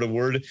jank card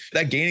award.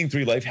 That gaining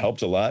 3 life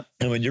helped a lot.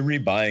 And when you're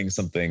rebuying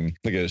something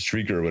like a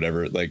Shrieker or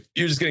whatever, like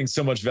you're just getting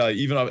so much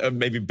value, even on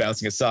maybe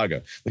bouncing a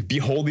Saga. Like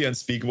Behold the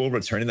Unspeakable,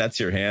 returning that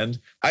to your hand.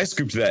 I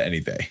scooped that any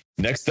day.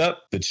 Next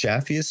up, the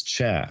Chaffiest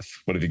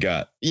Chaff. What have you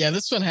got? Yeah,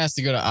 this one has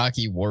to go to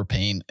Aki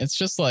Warpaint. It's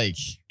just like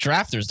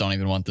drafters don't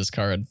even want this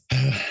card.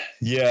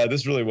 Yeah,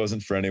 this really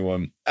wasn't for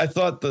anyone. I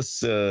thought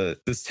this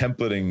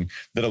templating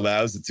that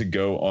allows it to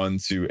go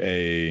onto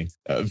a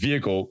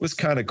vehicle was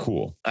kind of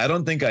cool. I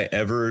don't think I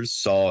ever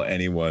saw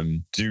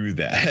anyone do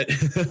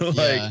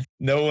that.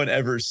 No one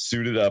ever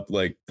suited up.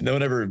 Like no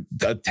one ever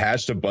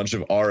attached a bunch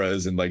of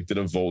auras and like did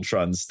a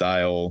Voltron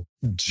style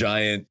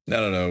giant, I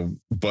don't know,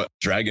 but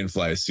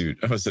dragonfly suit.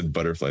 I almost said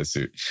butterfly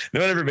suit. No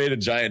one ever made a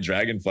giant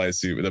dragonfly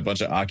suit with a bunch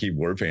of Aki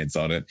war paints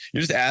on it.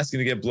 You're just asking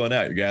to get blown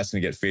out. You're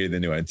asking to get faded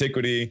into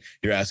antiquity.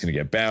 You're asking to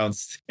get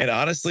bounced. And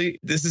honestly,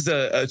 this is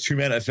a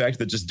 2-mana effect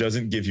that just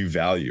doesn't give you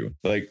value.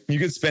 Like you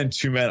could spend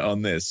 2 mana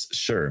on this,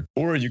 sure.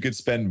 Or you could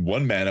spend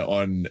 1 mana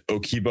on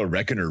Okiba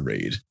Reckoner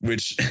Raid,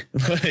 which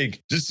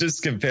like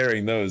just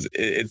comparing those,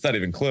 it's not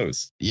even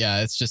close.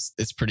 Yeah,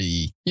 it's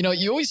pretty,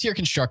 you always hear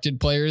constructed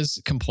players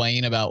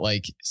complain about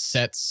like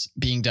sets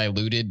being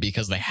diluted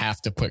because they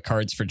have to put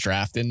cards for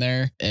draft in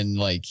there, and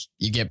like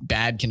you get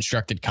bad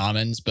constructed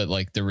commons but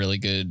like the really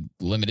good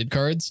limited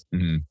cards.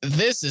 Mm-hmm.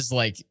 This is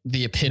like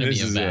the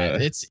epitome of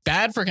that. It's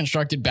bad for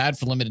constructed, bad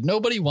for limited.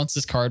 Nobody wants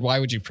this card. Why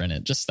would you print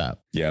it? Just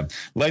stop. Yeah,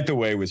 Light the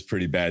Way was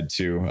pretty bad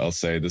too. I'll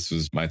say this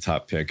was my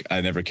top pick.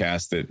 I never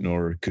cast it,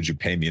 nor could you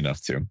pay me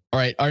enough to. All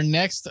right, our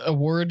next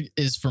award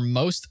is for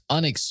most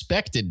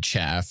unexpected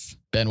chaff.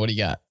 Ben, what do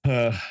you got?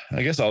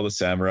 I guess all the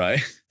samurai,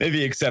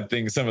 maybe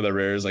excepting some of the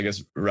rares. I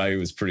guess Ryu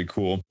was pretty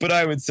cool, but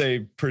I would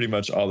say pretty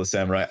much all the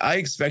samurai. I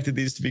expected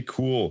these to be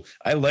cool.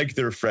 I like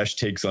their fresh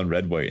takes on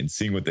red white and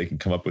seeing what they can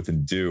come up with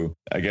and do.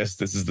 I guess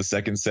this is the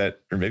second set,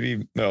 or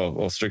maybe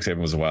Strixhaven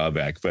was a while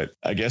back, but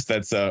I guess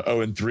that's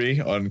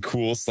 0-3 on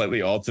cool,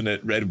 slightly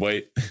alternate red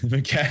white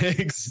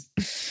mechanics.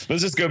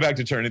 Let's just go back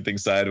to turning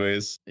things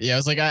sideways. Yeah, I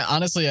was like,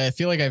 I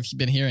feel like I've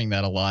been hearing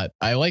that a lot.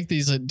 I like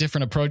these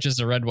different approaches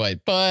to red white,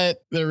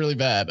 but they're really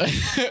bad.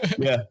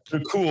 Yeah,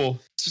 they're cool.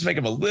 Just make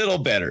them a little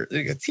better,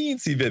 like a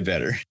teensy bit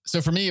better.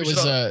 So for me,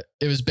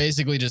 it was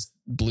basically just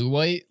blue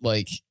white.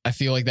 Like I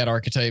feel like that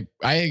archetype,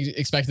 I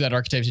expected that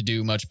archetype to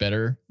do much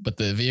better, but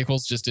the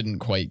vehicles just didn't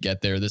quite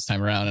get there this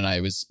time around, and I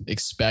was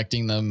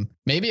expecting them.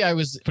 Maybe I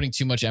was putting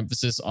too much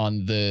emphasis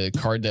on the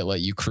card that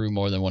let you crew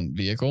more than one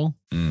vehicle,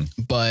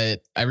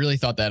 but I really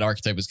thought that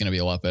archetype was going to be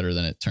a lot better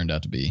than it turned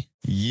out to be.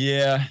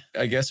 Yeah,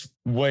 I guess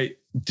white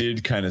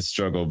did kind of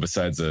struggle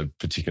besides a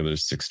particular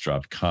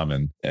 6-drop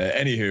common.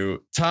 Anywho,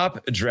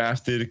 top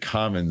drafted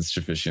commons,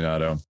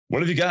 Aficionado.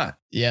 What have you got?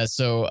 Yeah,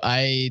 so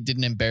I did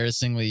an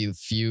embarrassingly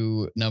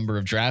few number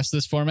of drafts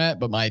this format,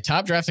 but my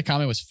top drafted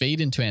common was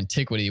Fade into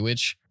Antiquity,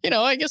 which,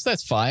 I guess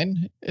that's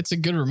fine. It's a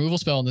good removal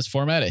spell in this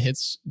format. It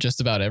hits just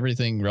about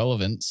everything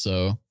relevant,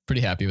 so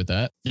pretty happy with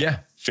that. Yeah,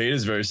 Fade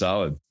is very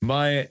solid.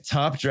 My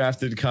top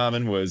drafted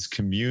common was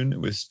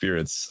Commune with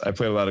Spirits. I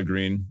played a lot of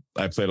green.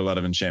 I played a lot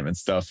of enchantment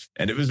stuff,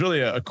 and it was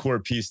really a core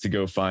piece to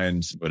go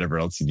find whatever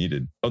else you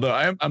needed. Although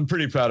I'm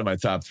pretty proud of my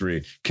top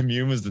 3.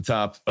 Commune was the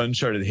top.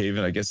 Uncharted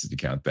Haven, I guess if you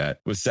count that,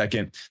 was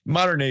second.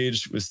 Modern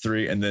Age was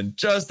 3. And then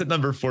just at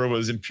number 4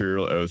 was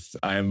Imperial Oath.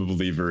 I am a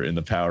believer in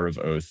the power of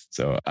Oath.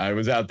 So I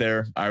was out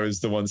there. I was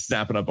the one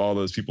snapping up all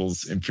those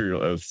people's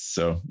Imperial Oaths.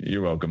 So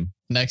you're welcome.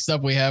 Next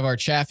up, we have our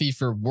Chaffee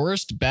for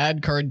worst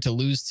bad card to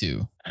lose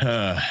to.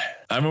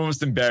 I'm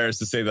almost embarrassed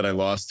to say that I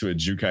lost to a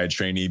Jukai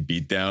trainee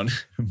beatdown,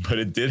 but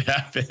it did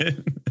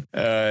happen.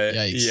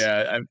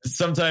 Yeah,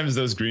 sometimes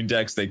those green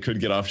decks, they could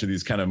get off to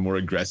these kind of more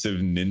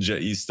aggressive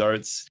ninja-y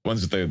starts.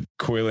 Ones with the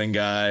coiling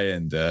guy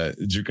and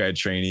Jukai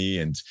trainee,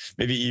 and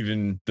maybe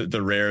even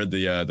the rare,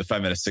 the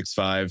 5-mana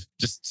 6/5,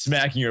 just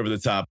smacking you over the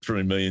top for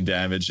 1 million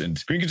damage.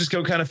 And green could just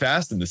go kind of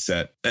fast in the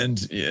set.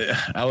 And yeah,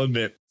 I'll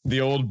admit,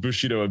 The old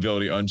Bushido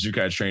ability on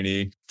Jukai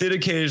Trainee did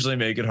occasionally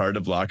make it hard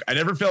to block. I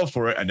never fell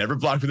for it. I never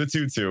blocked with a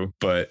 2-2.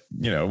 But,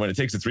 when it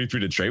takes a 3-3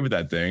 to trade with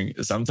that thing,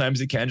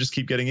 sometimes it can just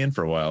keep getting in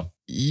for a while.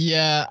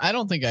 Yeah, I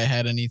don't think I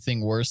had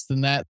anything worse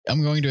than that.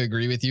 I'm going to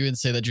agree with you and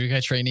say that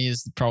Jukai Trainee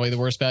is probably the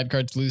worst bad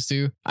card to lose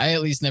to. I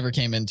at least never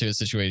came into a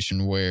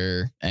situation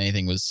where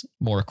anything was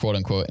more quote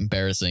unquote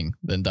embarrassing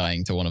than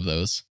dying to one of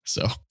those.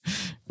 So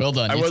well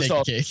done. You take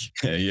the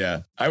cake.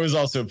 Yeah. I was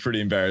also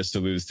pretty embarrassed to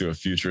lose to a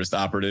Futurist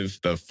Operative,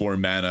 the 4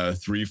 mana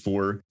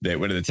 3-4 that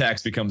when it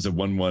attacks becomes a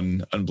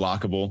 1-1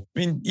 unblockable. I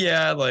mean,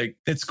 yeah, like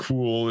it's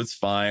cool. It's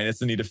fine.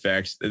 It's a neat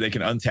effect. They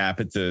can untap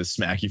it to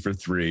smack you for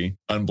 3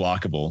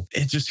 unblockable.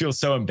 It just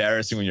feels so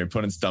embarrassing when your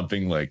opponent's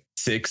dumping like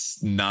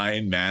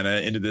 6-9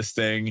 mana into this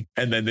thing,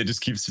 and then they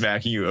just keep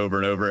smacking you over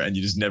and over, and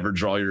you just never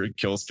draw your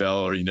kill spell,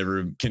 or you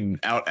never can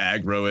out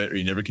aggro it, or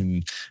you never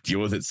can deal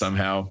with it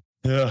somehow.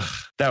 Ugh,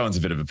 that one's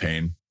a bit of a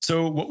pain.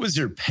 So what was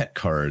your pet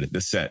card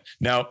this set?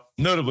 Now,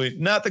 notably,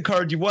 not the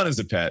card you won as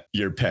a pet,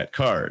 your pet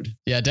card.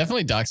 Yeah,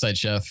 definitely Dockside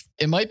Chef.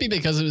 It might be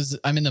because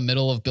I'm in the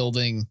middle of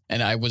building,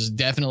 and I was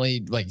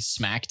definitely like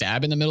smack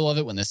dab in the middle of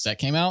it when this set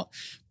came out.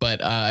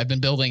 But I've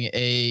been building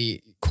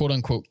a quote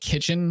unquote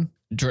kitchen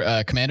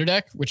commander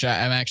deck, which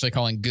I'm actually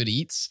calling Good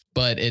Eats,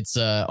 but it's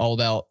all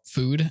about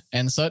food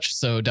and such.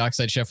 So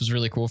Dockside Chef was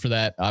really cool for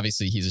that.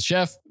 Obviously, he's a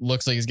chef.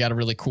 Looks like he's got a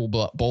really cool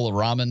bowl of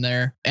ramen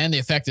there. And the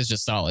effect is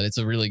just solid. It's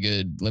a really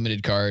good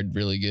limited card,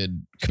 really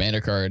good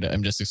commander card.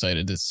 I'm just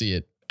excited to see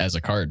it as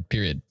a card,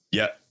 period.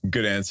 Yeah,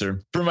 good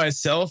answer. For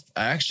myself,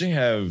 I actually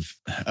have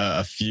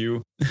a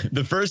few.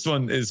 The first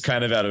one is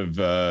kind of out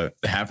of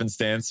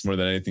happenstance more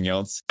than anything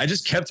else. I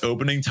just kept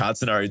opening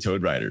Tatsunari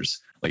Toad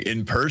Riders. Like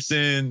in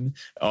person,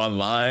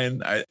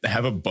 online. I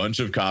have a bunch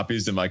of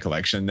copies in my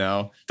collection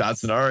now.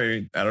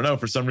 Tatsunari, I don't know,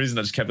 for some reason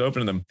I just kept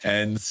opening them.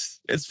 And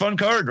it's a fun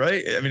card,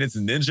 right? I mean, it's a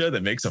ninja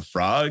that makes a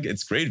frog.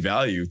 It's great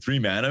value. 3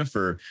 mana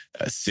for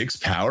 6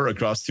 power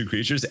across 2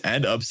 creatures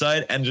and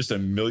upside, and just a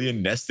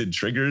million nested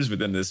triggers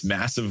within this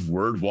massive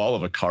word wall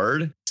of a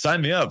card.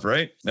 Sign me up,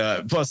 right?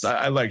 Plus,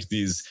 I liked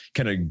these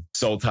kind of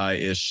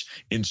Sultai-ish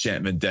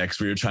enchantment decks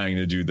where you're trying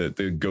to do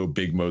the go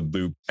big mode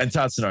loop. And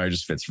Tatsunari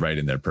just fits right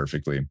in there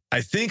perfectly.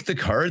 I think the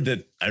card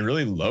that I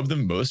really loved the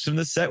most from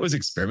this set was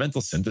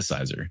Experimental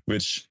Synthesizer,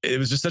 which it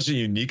was just such a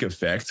unique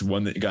effect,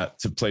 one that got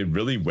to play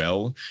really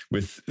well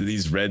with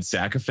these red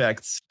sack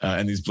effects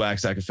and these black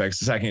sack effects,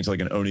 sacking into like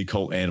an Oni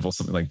Cult Anvil,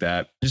 something like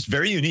that. Just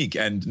very unique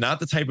and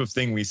not the type of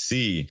thing we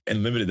see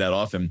in Limited that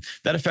often.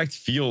 That effect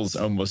feels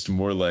almost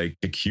more like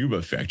a cube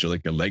effect or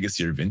like a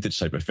legacy or vintage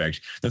type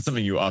effect. That's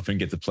something you often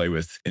get to play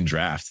with in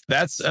draft.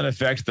 That's an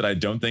effect that I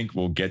don't think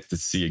we'll get to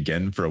see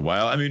again for a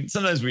while. I mean,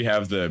 sometimes we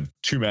have the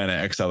 2 mana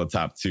exile the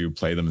top 2,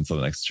 play them until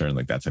the next turn,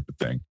 like that type of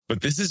thing.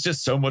 But this is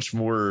just so much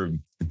more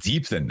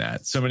deep than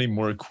that. So many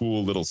more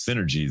cool little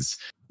synergies.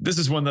 This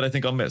is one that I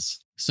think I'll miss.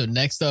 So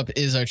next up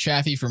is our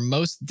Chaffee for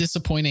most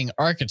disappointing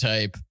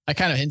archetype. I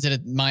kind of hinted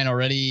at mine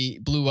already.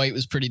 Blue-white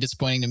was pretty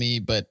disappointing to me,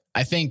 but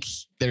I think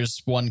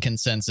there's one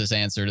consensus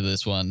answer to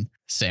this one.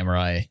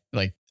 Samurai.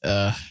 Like,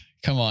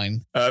 come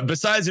on.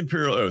 Besides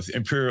Imperial Oath,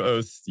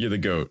 you're the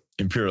GOAT.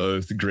 Imperial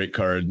Oath, great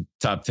card,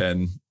 top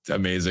 10,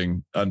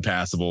 amazing,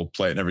 unpassable,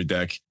 play it in every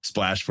deck,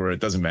 splash for it,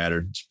 doesn't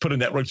matter. Just put a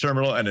network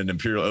terminal and an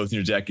Imperial Oath in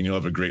your deck and you'll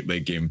have a great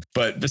late game.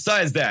 But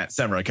besides that,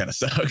 Samurai kind of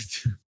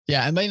sucked.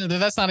 Yeah, I mean,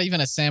 that's not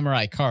even a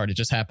samurai card. It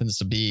just happens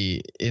to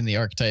be in the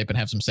archetype and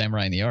have some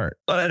samurai in the art.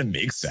 Well, I didn't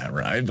make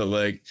samurai, but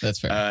like,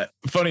 that's fair.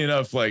 Funny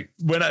enough, like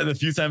the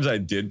few times I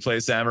did play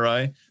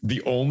samurai,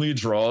 the only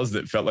draws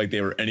that felt like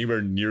they were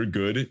anywhere near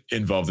good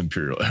involved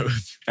Imperial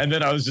Oath. And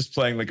then I was just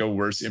playing like a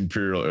worse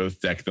Imperial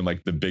Oath deck than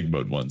like the big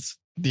mode ones.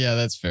 Yeah,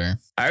 that's fair.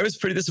 I was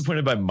pretty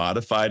disappointed by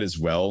Modified as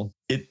well.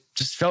 It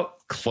just felt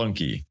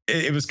clunky.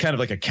 It was kind of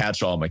like a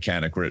catch-all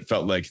mechanic where it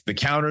felt like the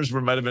counters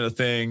might have been a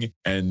thing.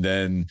 And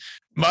then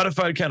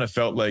Modified kind of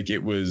felt like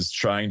it was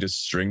trying to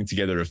string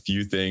together a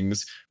few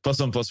things,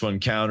 +1/+1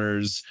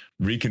 counters,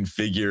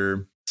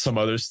 reconfigure some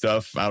other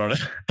stuff. I don't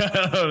know.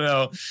 I don't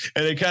know.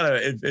 And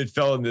it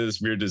fell into this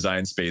weird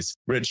design space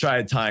where it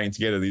tried tying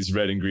together these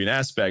red and green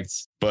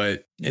aspects,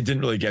 but it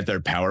didn't really get there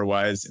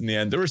power-wise in the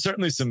end. There were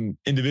certainly some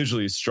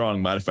individually strong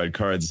modified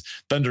cards.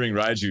 Thundering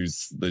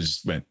Raiju's that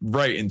just went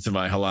right into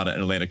my Halana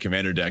and Atlanta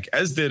Commander deck,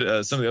 as did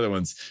some of the other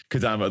ones,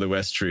 Kadama the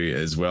West Tree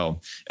as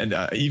well. And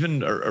even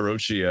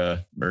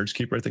Orochi Merge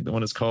Keeper, I think the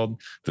one is called,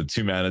 the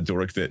 2-mana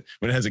dork that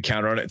when it has a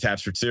counter on it, it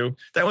taps for 2.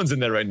 That one's in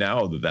there right now,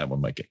 although that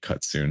one might get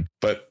cut soon.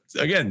 But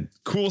again,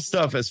 cool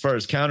stuff as far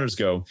as counters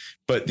go,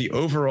 but the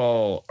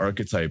overall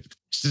archetype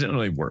just didn't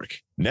really work.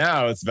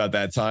 Now it's about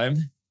that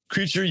time.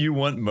 Creature you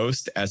want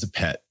most as a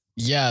pet.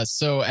 Yeah,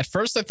 so at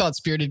first I thought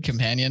Spirited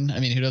Companion. I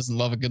mean, who doesn't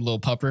love a good little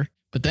pupper?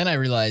 But then I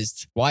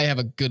realized, why have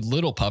a good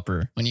little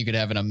pupper when you could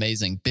have an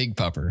amazing big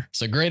pupper?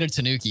 So Greater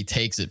Tanuki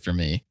takes it for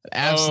me.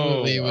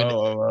 Absolutely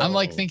I'm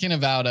like thinking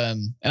about,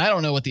 and I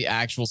don't know what the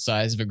actual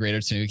size of a Greater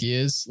Tanuki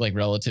is, like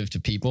relative to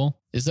people.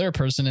 Is there a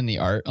person in the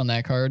art on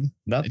that card?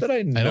 Not that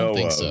I know I don't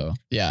think of. so.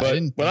 Yeah.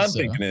 But what I'm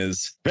thinking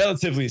is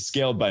relatively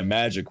scaled by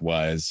magic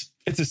wise,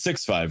 it's a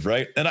 6'5",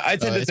 right? And I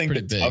tend to think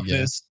that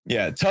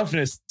big,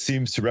 toughness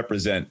seems to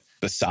represent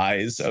the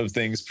size of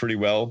things pretty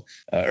well,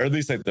 or at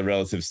least like the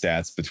relative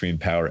stats between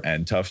power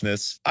and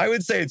toughness. I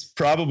would say it's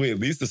probably at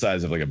least the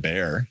size of like a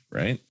bear,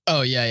 right?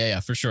 Oh, yeah,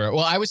 for sure.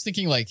 Well, I was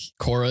thinking like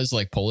Korra's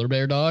like polar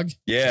bear dog.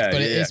 Yeah.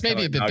 But it's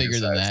maybe a bit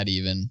bigger than that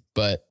even.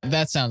 But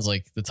that sounds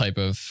like the type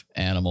of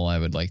animal I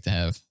would like to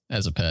have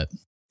as a pet.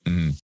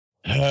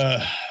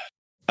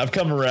 I've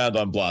come around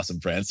on Blossom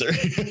Prancer.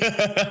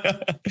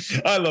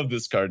 I love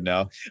this card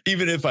now.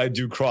 Even if I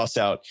do cross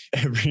out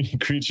every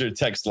creature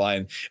text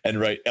line and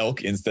write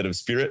elk instead of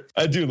spirit,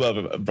 I do love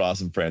a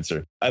Blossom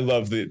Prancer. I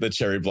love the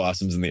cherry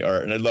blossoms in the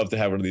art, and I'd love to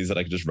have one of these that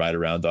I could just ride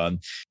around on.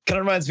 Kind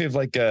of reminds me of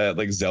like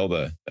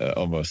Zelda,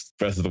 almost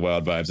Breath of the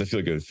Wild vibes. I feel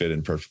like it would fit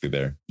in perfectly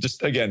there.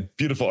 Just again,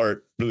 beautiful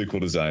art, really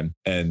cool design,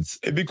 and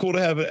it'd be cool to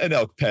have an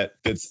elk pet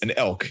that's an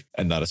elk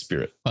and not a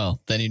spirit.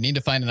 Well, then you need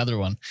to find another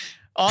one.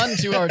 On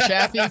to our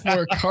Chaffee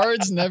for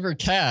cards never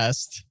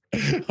cast.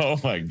 Oh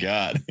my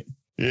God.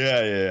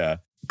 Yeah.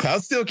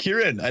 Cloudsteel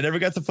Kieran. I never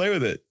got to play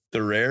with it.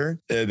 The rare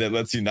that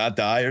lets you not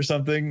die or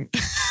something.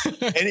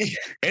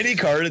 Any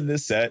card in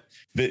this set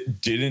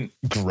that didn't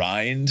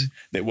grind,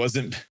 that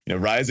wasn't,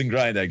 rise and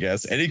grind, I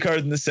guess. Any card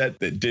in the set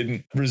that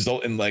didn't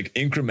result in like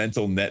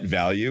incremental net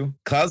value.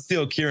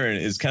 Cloudsteel Kieran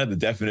is kind of the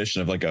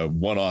definition of like a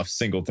one-off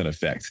singleton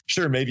effect.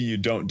 Sure, maybe you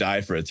don't die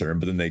for a turn,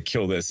 but then they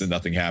kill this and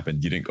nothing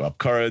happened. You didn't go up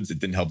cards. It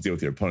didn't help deal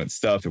with your opponent's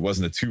stuff. It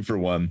wasn't a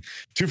 2-for-1.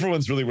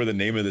 2-for-1's really were the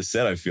name of this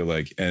set, I feel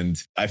like.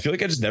 And I feel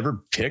like I just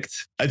never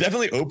picked. I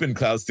definitely opened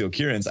Cloudsteel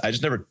Kieran's. I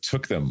just never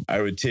took them.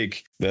 I would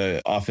take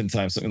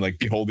oftentimes something like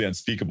Behold the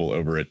Unspeakable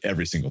over it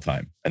every single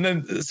time. And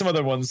then some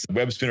other ones,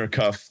 Web Spinner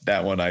Cuff,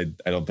 that one I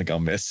don't think I'll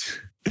miss.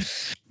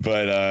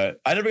 But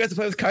I never got to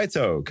play with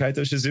Kaito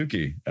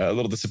Shizuki. A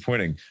little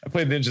disappointing. I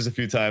played Ninjas a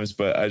few times,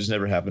 but I just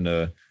never happened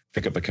to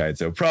pick up a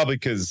Kaito. Probably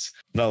because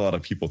not a lot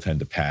of people tend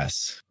to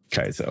pass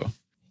Kaito.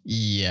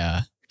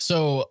 Yeah.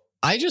 So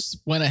I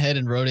just went ahead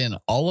and wrote in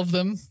all of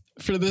them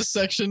for this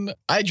section.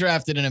 I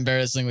drafted an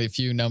embarrassingly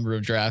few number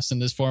of drafts in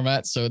this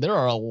format, so there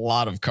are a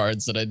lot of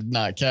cards that I did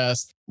not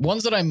cast.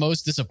 Ones that I'm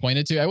most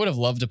disappointed to, I would have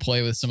loved to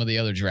play with some of the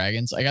other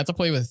dragons. I got to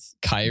play with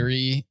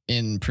Kyrie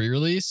in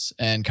pre-release,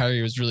 and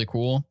Kyrie was really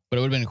cool, but it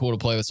would have been cool to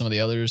play with some of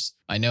the others.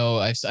 I know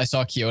I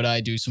saw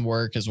Kyodai do some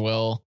work as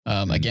well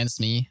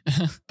against me,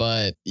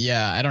 but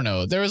yeah, I don't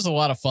know. There was a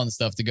lot of fun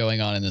stuff going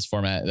on in this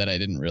format that I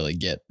didn't really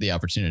get the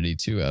opportunity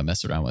to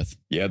mess around with.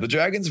 Yeah, the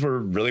dragons were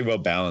really well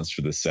balanced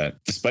for this set.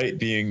 Despite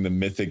being the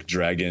mythic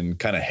dragon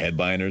kind of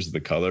headliners of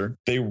the color,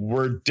 they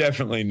were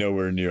definitely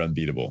nowhere near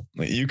unbeatable.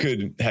 Like, you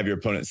could have your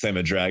opponent slam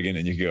a dragon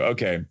and you could go,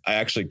 okay, I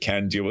actually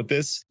can deal with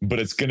this, but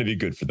it's going to be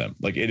good for them.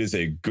 Like, it is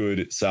a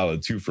good,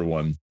 solid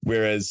 2-for-1.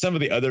 Whereas some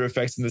of the other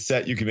effects in the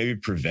set, you can maybe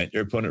prevent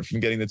your opponent from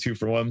getting the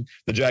 2-for-1.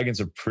 The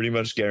dragons are pretty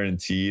much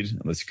guaranteed,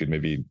 unless you could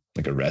maybe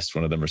like arrest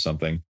one of them or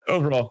something.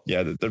 Overall,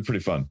 yeah, they're pretty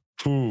fun.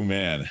 Ooh,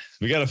 man,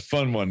 we got a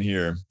fun one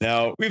here.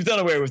 Now, we've done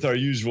away with our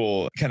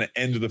usual kind of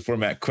end of the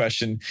format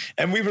question,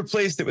 and we've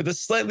replaced it with a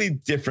slightly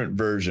different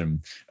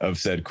version of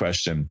said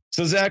question.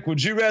 So, Zach,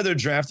 would you rather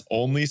draft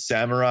only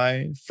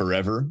Samurai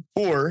forever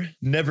or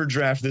never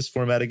draft this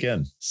format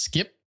again?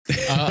 Skip.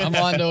 I'm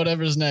on to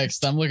whatever's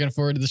next. I'm looking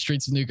forward to the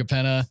Streets of New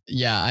Capenna.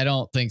 Yeah, I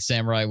don't think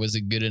Samurai was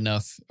a good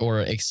enough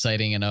or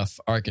exciting enough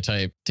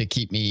archetype to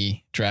keep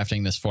me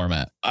drafting this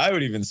format. I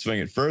would even swing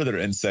it further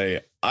and say,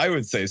 I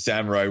would say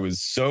Samurai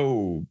was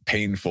so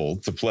painful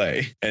to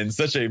play and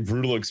such a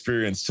brutal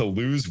experience to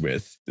lose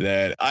with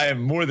that I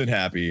am more than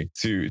happy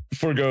to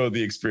forego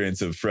the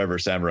experience of forever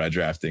Samurai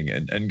drafting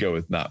and go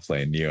with not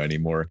playing Neo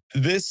anymore.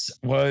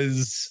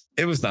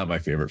 It was not my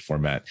favorite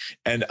format.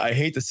 And I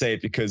hate to say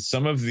it because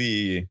some of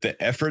the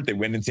effort that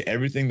went into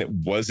everything that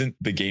wasn't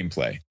the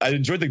gameplay. I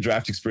enjoyed the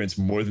draft experience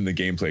more than the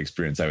gameplay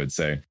experience, I would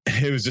say.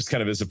 It was just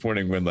kind of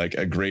disappointing when like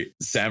a great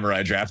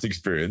Samurai draft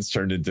experience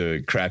turned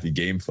into crappy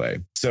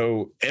gameplay.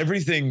 So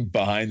everything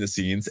behind the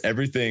scenes,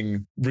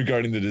 everything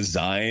regarding the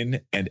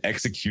design and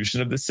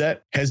execution of the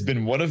set has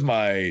been one of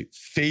my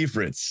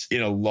favorites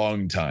in a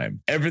long time.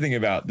 Everything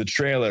about the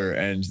trailer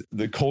and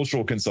the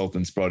cultural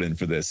consultants brought in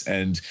for this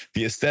and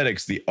the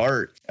aesthetics, the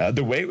art,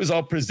 the way it was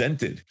all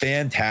presented,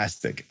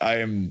 fantastic. I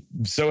am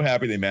so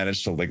happy they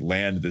managed to like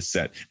land this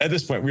set. At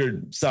this point,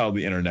 we're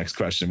solidly in our next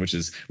question, which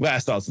is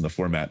last thoughts on the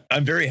format.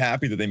 I'm very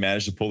happy that they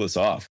managed to pull this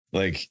off.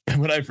 Like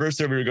when I first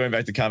heard we were going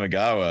back to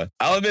Kamigawa,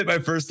 I'll admit my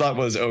first thought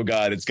was, oh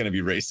God, it's going to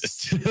be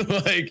racist.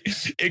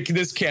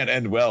 This can't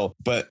end well.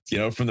 But,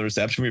 from the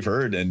reception we've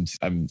heard, and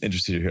I'm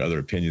interested to hear other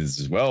opinions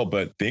as well,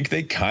 but I think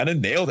they kind of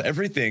nailed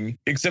everything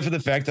except for the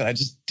fact that I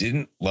just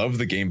didn't love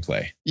the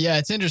gameplay. Yeah,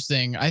 it's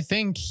interesting. I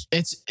think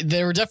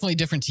there were definitely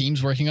different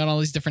teams working on all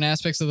these different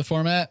aspects of the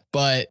format,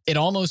 but it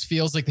almost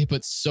feels like they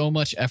put so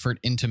much effort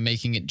into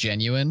making it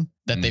genuine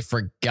that they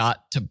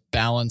forgot to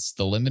balance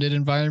the limited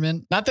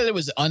environment. Not that it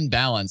was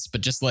unbalanced,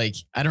 but just like,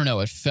 I don't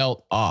know, it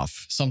felt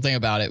off. Something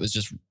about it was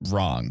just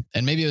wrong.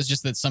 And maybe it was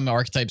just that some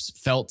archetypes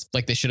felt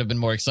like they should have been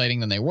more exciting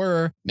than they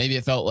were. Maybe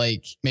it felt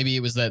like, maybe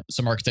it was that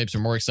some archetypes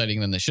were more exciting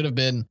than they should have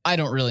been. I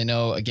don't really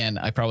know. Again,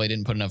 I probably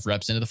didn't put enough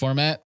reps into the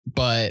format,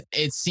 but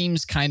it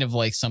seems kind of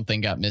like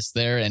something got missed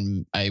there.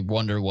 And I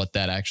wonder what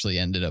that actually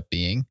ended up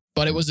being.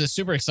 But it was a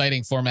super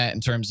exciting format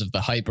in terms of the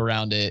hype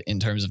around it, in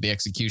terms of the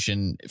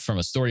execution from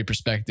a story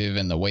perspective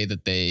and the way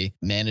that they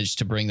managed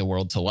to bring the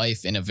world to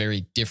life in a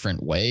very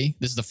different way.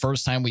 This is the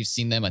first time we've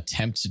seen them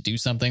attempt to do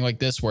something like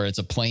this, where it's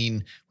a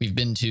plane we've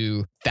been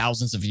to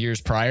thousands of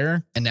years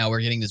prior. And now we're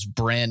getting this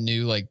brand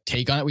new like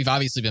take on it. We've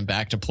obviously been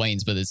back to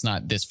planes, but it's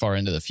not this far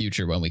into the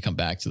future when we come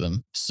back to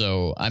them.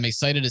 So I'm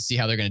excited to see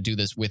how they're going to do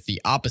this with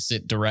the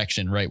opposite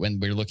direction, right? When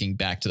we're looking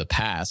back to the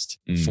past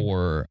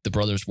for the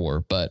Brothers'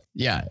 War. But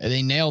yeah,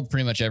 they nailed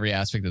pretty much every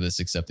aspect of this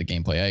except the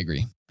gameplay. I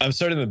agree. I'm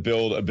starting to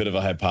build a bit of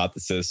a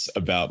hypothesis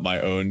about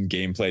my own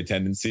gameplay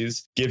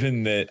tendencies,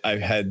 given that I've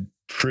had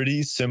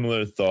pretty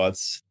similar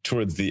thoughts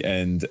towards the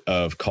end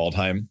of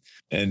Kaldheim,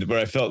 and where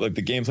I felt like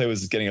the gameplay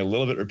was getting a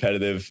little bit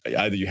repetitive.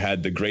 Either you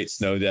had the great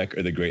snow deck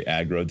or the great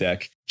aggro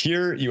deck.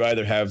 Here, you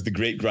either have the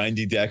great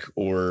grindy deck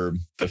or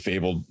the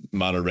fabled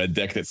mono red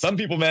deck that some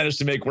people manage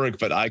to make work,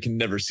 but I can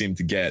never seem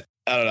to get.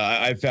 I don't know.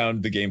 I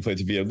found the gameplay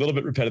to be a little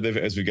bit repetitive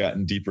as we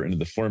gotten deeper into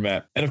the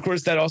format. And of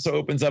course, that also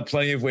opens up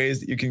plenty of ways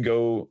that you can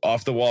go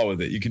off the wall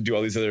with it. You can do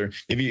all these other,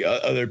 maybe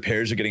other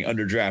pairs are getting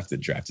underdrafted.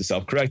 Draft is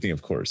self-correcting,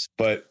 of course.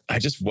 But I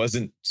just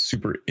wasn't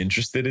super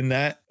interested in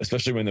that,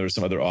 especially when there were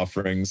some other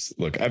offerings.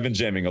 Look, I've been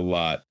jamming a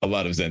lot of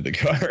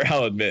Zendikar,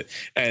 I'll admit.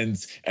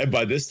 And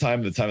by this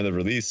time, the time of the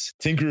release,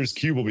 Tinkerer's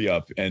Cube will be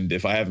up. And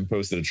if I haven't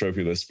posted a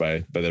trophy list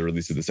by the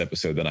release of this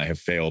episode, then I have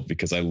failed,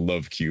 because I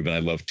love Cube and I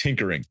love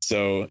tinkering.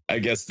 So I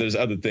guess there's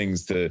other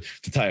things to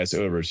tie us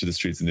over to the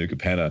streets of New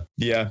Capenna.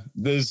 Yeah,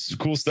 there's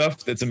cool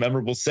stuff. That's a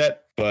memorable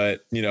set,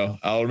 but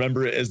I'll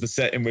remember it as the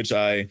set in which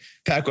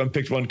Pack One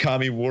picked one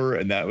Kami War,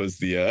 and that was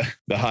the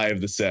high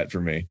of the set for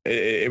me.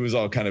 It was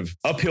all kind of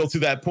uphill to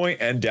that point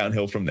and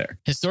downhill from there.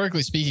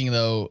 Historically speaking,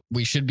 though,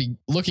 we should be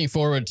looking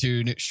forward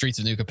to Streets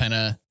of New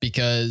Capenna,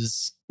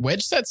 because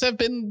wedge sets have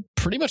been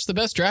pretty much the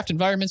best draft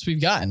environments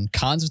we've gotten.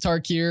 Khans of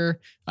Tarkir,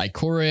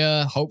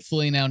 Ikoria,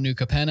 hopefully now New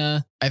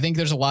Capenna. I think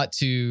there's a lot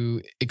to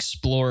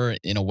explore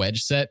in a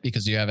wedge set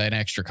because you have an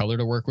extra color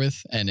to work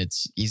with, and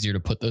it's easier to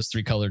put those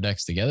 3 color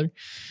decks together.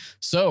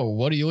 So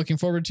what are you looking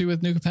forward to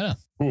with New Capenna?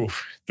 Ooh,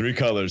 3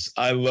 colors.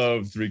 I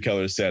love 3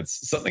 color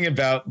sets. Something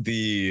about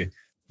the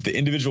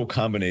individual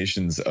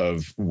combinations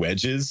of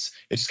wedges,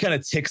 it just kind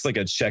of ticks like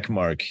a check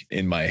mark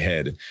in my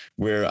head,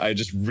 where I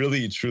just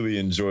really, truly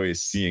enjoy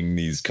seeing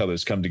these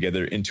colors come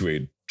together into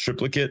a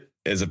triplicate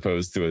as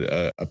opposed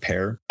to a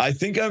pair. I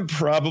think I'm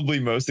probably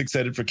most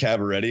excited for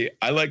Cabaretti.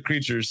 I like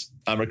creatures.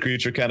 I'm a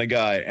creature kind of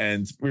guy.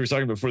 And we were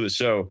talking before the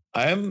show,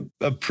 I am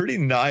a pretty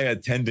Naya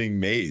tending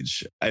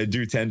mage. I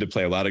do tend to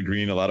play a lot of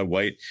green, a lot of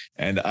white.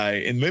 And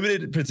in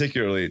limited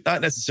particularly,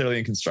 not necessarily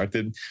in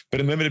constructed, but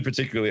in limited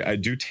particularly, I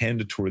do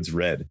tend towards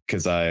red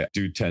because I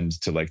do tend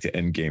to like to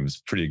end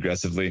games pretty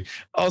aggressively.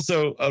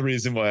 Also, a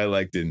reason why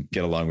I didn't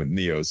get along with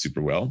Neo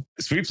super well.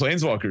 Sweet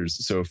Planeswalkers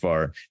so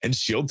far. And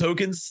shield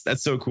tokens,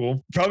 that's so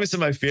cool. Probably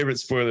some of my favorite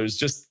spoilers,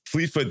 just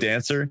Fleetfoot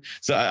Dancer.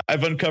 So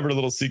I've uncovered a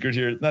little secret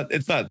here.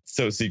 It's not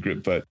so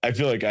secret, but I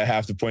feel like I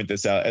have to point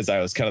this out, as I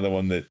was kind of the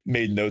one that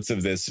made notes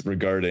of this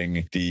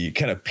regarding the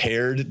kind of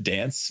paired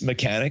dance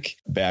mechanic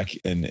back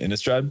in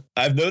Innistrad.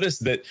 I've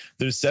noticed that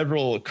there's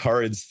several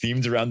cards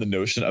themed around the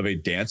notion of a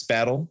dance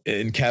battle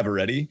in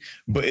Cabaretti,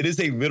 but it is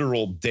a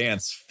literal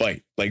dance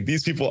fight. Like,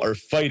 these people are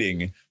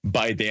fighting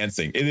by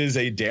dancing. It is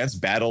a dance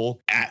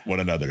battle at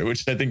one another,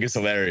 which I think is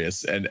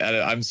hilarious. And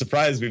I'm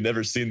surprised we've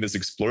never seen this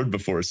explored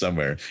before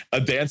somewhere. A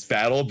dance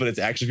battle, but it's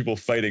actually people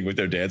fighting with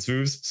their dance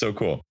moves. So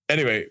cool.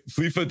 Anyway,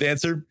 Fleetfoot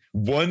Dancer,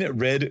 1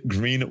 red,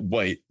 green,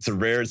 white. It's a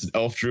rare. It's an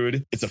elf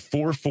druid. It's a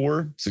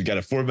 4/4. So you got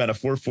a 4-mana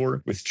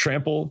 4/4 with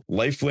trample,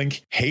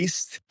 lifelink,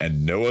 haste,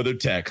 and no other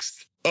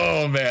text.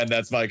 Oh man,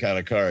 that's my kind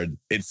of card.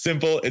 It's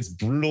simple, it's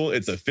brutal,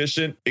 it's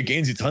efficient, it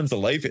gains you tons of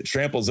life, it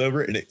tramples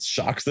over, and it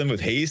shocks them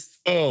with haste.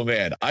 Oh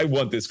man, I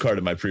want this card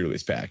in my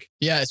pre-release pack.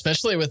 Yeah,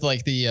 especially with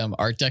like the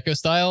Art Deco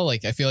style.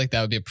 Like, I feel like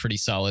that would be a pretty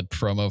solid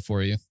promo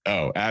for you.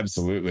 Oh,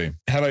 absolutely.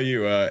 How about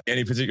you?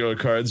 Any particular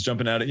cards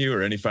jumping out at you,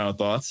 or any final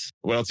thoughts?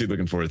 What else are you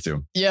looking forward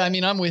to? Yeah, I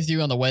mean, I'm with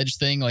you on the wedge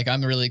thing. Like,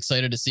 I'm really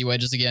excited to see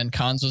wedges again.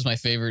 Cons was my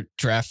favorite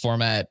draft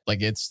format.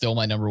 Like, it's still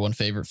my number 1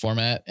 favorite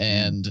format.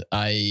 And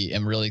I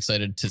am really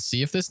excited to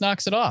see if this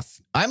knocks it off.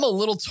 I'm a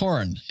little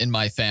torn in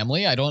my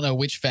family. I don't know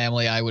which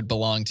family I would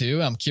belong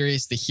to. I'm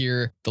curious to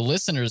hear the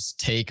listeners'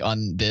 take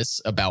on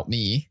this about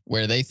me,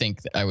 where they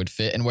think that I would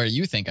fit and where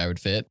you think I would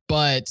fit.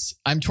 But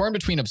I'm torn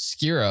between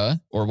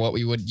Obscura, or what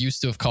we would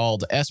used to have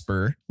called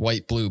Esper,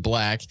 white, blue,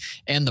 black,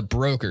 and the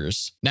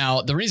Brokers.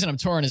 Now, the reason I'm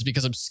torn is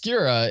because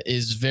Obscura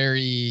is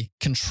very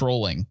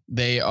controlling.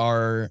 They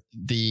are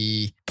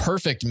the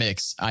perfect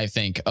mix, I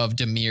think, of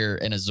Dimir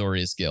and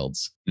Azorius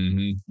guilds.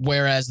 Mm-hmm.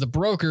 Whereas the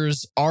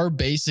brokers are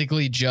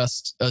basically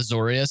just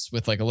Azorius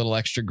with like a little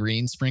extra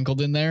green sprinkled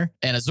in there.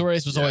 And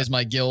Azorius was always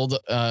my guild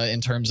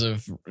in terms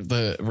of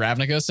the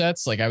Ravnica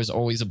sets. Like I was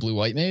always a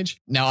blue-white mage.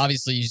 Now,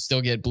 obviously, you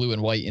still get blue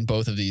and white in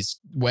both of these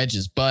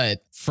wedges,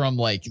 but from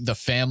like the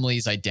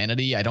family's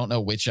identity, I don't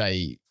know which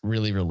I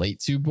really relate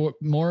to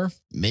more.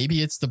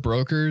 Maybe it's the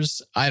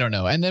brokers. I don't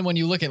know. And then when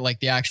you look at like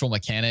the actual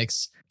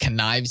mechanics,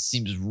 Connives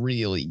seems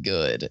really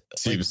good.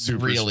 Seems like,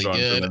 super really strong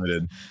good. for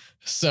limited.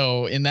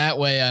 So in that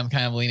way, I'm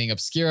kind of leaning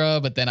Obscura,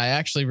 but then I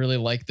actually really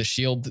like the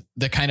shield,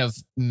 the kind of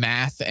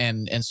math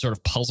and sort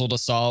of puzzle to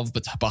solve,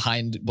 but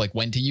behind like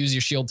when to use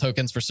your shield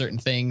tokens for certain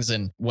things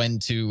and when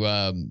to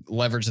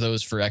leverage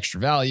those for extra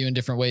value in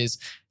different ways.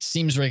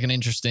 Seems like an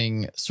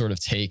interesting sort of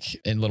take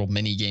and little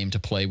mini game to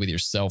play with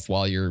yourself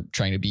while you're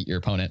trying to beat your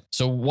opponent.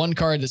 So one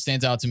card that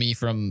stands out to me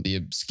from the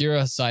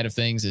Obscura side of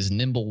things is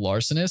Nimble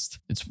Larcenist.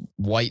 It's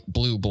white,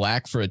 blue,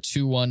 black for a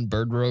 2/1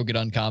 bird rogue at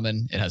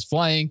uncommon. It has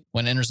flying.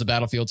 When it enters the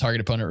battlefield, target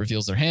opponent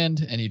reveals their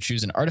hand and you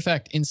choose an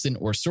artifact, instant,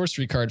 or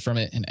sorcery card from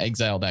it and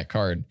exile that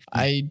card.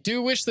 I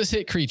do wish this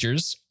hit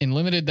creatures. In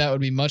limited, that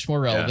would be much more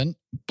relevant,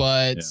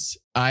 but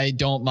I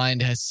don't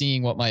mind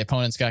seeing what my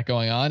opponent's got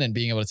going on and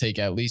being able to take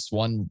at least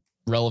one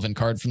relevant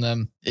card from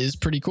them is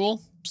pretty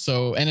cool.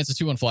 So, and it's a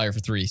 2/1 flyer for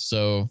 3.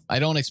 So I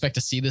don't expect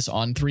to see this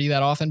on 3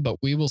 that often, but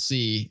we will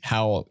see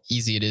how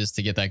easy it is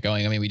to get that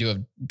going. I mean, we do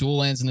have dual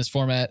lands in this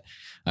format.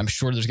 I'm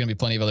sure there's going to be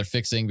plenty of other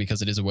fixing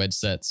because it is a wedge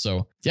set.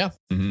 So yeah.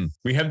 Mm-hmm.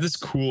 We have this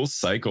cool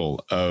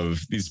cycle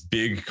of these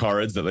big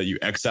cards that let you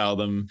exile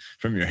them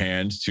from your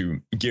hand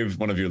to give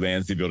one of your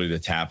lands the ability to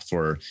tap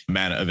for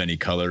mana of any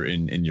color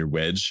in your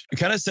wedge.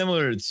 Kind of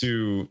similar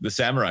to the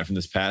Samurai from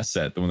this past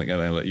set, the one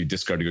that let you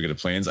discard to go get a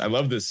plains. I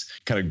love this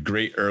kind of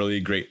great early,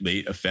 great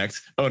late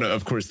effect. Oh no,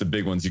 of course, the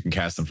big ones, you can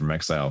cast them from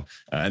exile.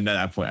 And at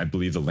that point, I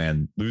believe the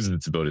land loses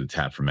its ability to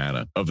tap for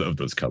mana of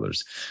those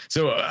colors.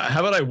 So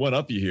how about I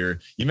one-up you here?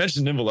 You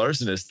mentioned Nimble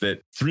Arsonist,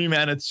 that 3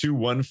 mana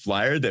 2/1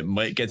 flyer that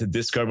might get to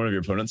discard one of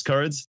your opponent's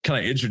cards. Can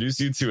I introduce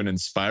you to an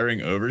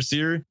Inspiring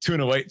Overseer? 2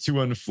 and a white,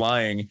 2/1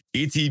 flying,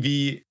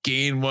 ATB,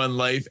 gain 1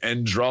 life,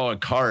 and draw a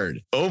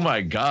card. Oh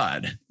my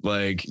God.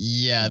 Like,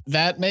 yeah,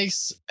 that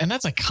makes, and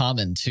that's a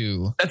common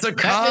too. That's a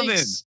common.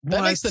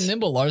 That makes the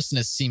Nimble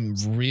Larcenist seem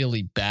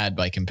really bad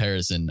by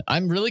comparison.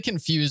 I'm really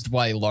confused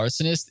why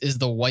Larcenist is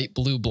the white,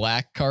 blue,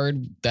 black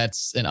card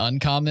that's an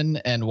uncommon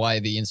and why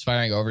the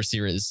Inspiring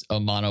Overseer is a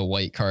mono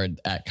white card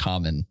at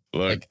common.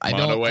 Look, like, I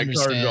mono don't white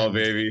understand, card draw,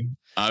 baby.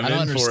 I don't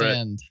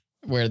understand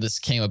where this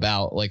came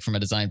about, like from a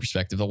design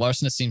perspective. The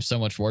Larcenist seems so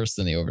much worse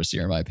than the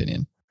Overseer, in my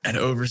opinion. And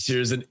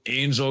Overseer is an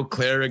Angel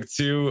Cleric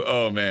too.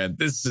 Oh man,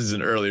 this is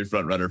an early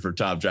front runner for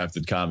top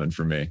drafted common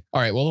for me. All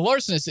right, well, the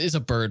Larcenist is a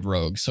bird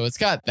rogue, so it's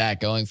got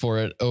that going for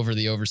it over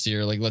the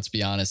Overseer. Like, let's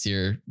be honest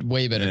here,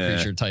 way better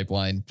creature type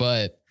line,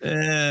 but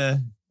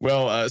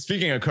Well,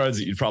 speaking of cards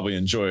that you'd probably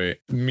enjoy,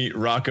 meet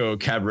Rocco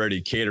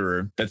Cabaretti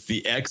Caterer. That's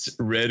the X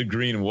red,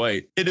 green,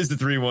 white. It is the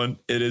 3/1.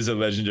 It is a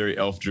legendary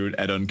elf druid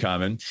at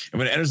uncommon. And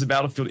when it enters the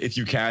battlefield, if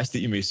you cast it,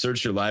 you may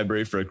search your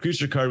library for a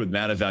creature card with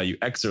mana value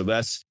X or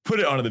less,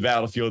 put it onto the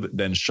battlefield,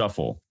 then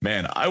shuffle.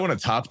 Man, I want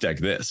to top deck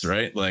this,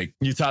 right? Like,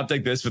 you top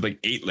deck this with like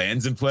 8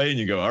 lands in play and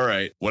you go, all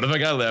right, what have I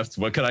got left?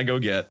 What can I go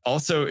get?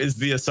 Also, is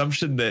the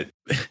assumption that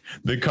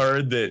the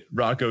card that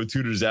Rocco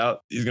tutors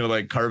out, he's going to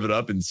like carve it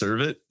up and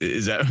serve it?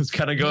 Is that what's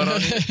kind of going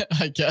on here?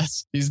 I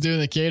guess he's doing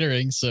the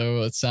catering,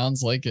 so it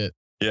sounds like it.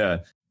 Yeah.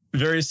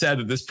 Very sad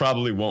that this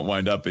probably won't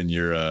wind up in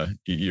your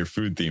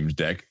food themed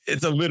deck.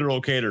 It's a literal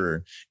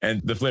caterer,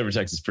 and the flavor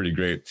text is pretty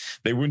great.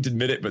 They wouldn't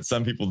admit it, but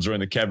some people join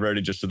the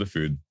Cabaretti just for the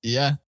food.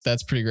 Yeah,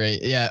 that's pretty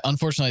great. Yeah,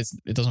 unfortunately,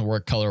 it doesn't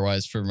work color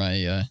wise for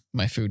my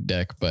my food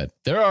deck, but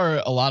there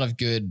are a lot of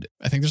good.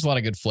 I think there's a lot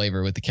of good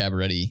flavor with the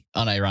Cabaretti.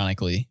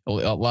 Unironically, a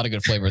lot of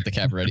good flavor with the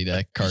Cabaretti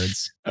deck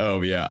cards.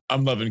 Oh yeah,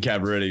 I'm loving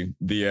Cabaretti.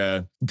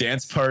 The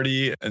dance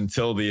party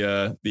until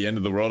the end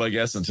of the world, I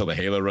guess, until the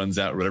Halo runs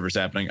out, or whatever's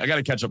happening. I got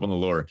to catch up on the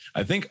lore.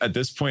 I think at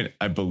this point,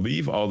 I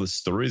believe all the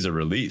stories are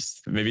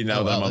released. Maybe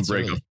now that I'm on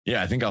break. Early.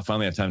 Yeah, I think I'll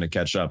finally have time to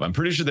catch up. I'm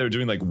pretty sure they were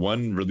doing like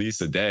 1 release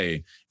a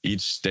day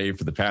each day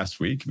for the past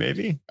week,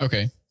 maybe.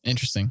 Okay,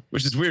 interesting.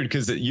 Which is weird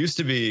because it used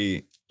to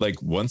be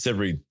like once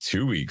every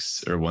 2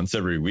 weeks or once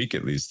every week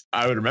at least.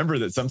 I would remember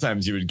that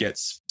sometimes you would get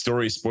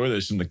story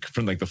spoilers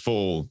from like the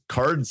full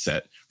card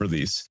set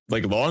release,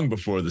 like long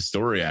before the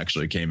story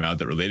actually came out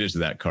that related to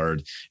that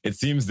card. It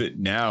seems that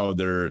now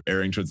they're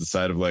erring towards the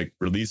side of like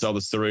release all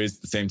the stories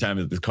at the same time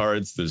as the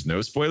cards. There's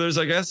no spoilers,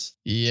 I guess.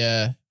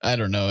 Yeah, I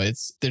don't know.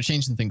 They're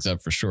changing things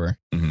up for sure.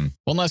 Mm-hmm.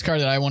 One last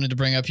card that I wanted to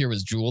bring up here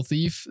was Jewel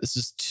Thief. This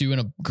is 2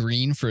 and a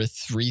green for a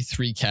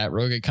 3/3 cat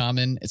rogue at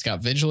common. It's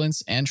got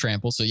vigilance and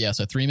trample. So yeah,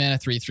 so 3 mana,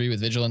 3/3 with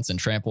vigilance and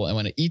trample. And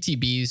when it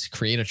ETBs,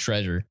 create a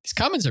treasure. These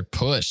commons are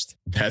pushed.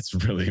 That's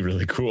really,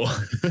 really cool.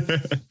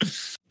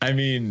 I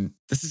mean,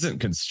 this isn't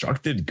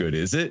constructed good,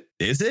 is it?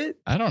 Is it?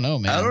 I don't know,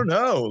 man. I don't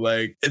know.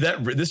 Like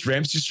this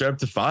ramps you straight up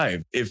to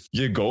 5. If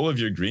your goal of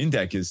your green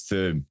deck is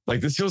to like,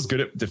 this feels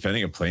good at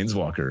defending a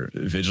planeswalker,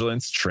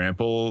 vigilance,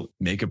 trample,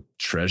 make a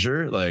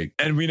treasure. Like,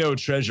 and we know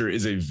treasure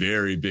is a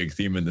very big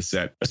theme in the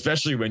set,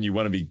 especially when you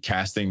want to be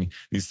casting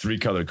these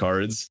 3-color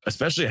cards,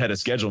 especially ahead of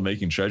schedule.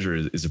 Making treasure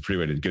is a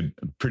pretty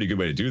good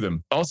way to do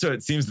them. Also,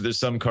 it seems that there's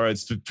some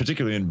cards,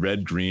 particularly in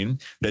red green,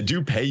 that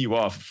do pay you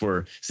off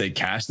for, say,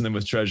 casting them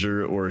with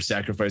treasure or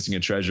sacrificing a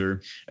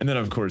treasure. And then,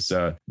 of course,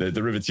 the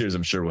Riveteers,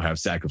 I'm sure, will have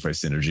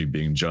sacrifice synergy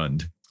being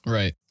Jund.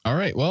 Right. All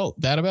right. Well,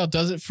 that about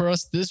does it for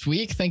us this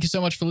week. Thank you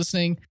so much for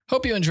listening.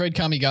 Hope you enjoyed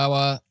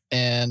Kamigawa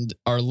and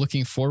are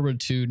looking forward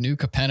to new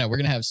Capenna. We're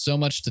going to have so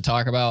much to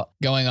talk about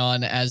going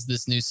on as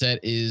this new set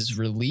is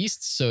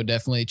released. So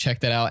definitely check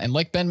that out. And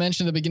like Ben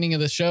mentioned at the beginning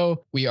of the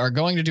show, we are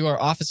going to do our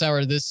office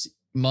hour this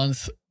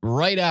month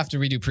right after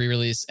we do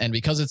pre-release. And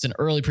because it's an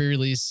early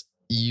pre-release,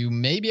 you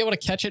may be able to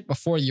catch it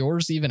before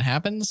yours even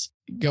happens.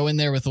 Go in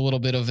there with a little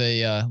bit of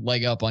a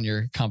leg up on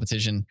your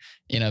competition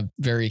in a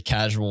very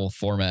casual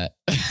format.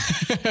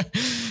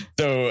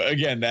 So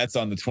again, that's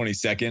on the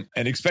 22nd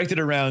and expected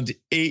around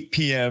 8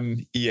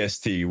 p.m.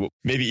 EST,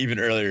 maybe even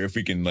earlier if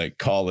we can like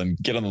call and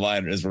get on the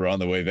line as we're on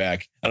the way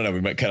back. I don't know.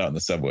 We might cut out in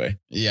the subway.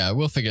 Yeah,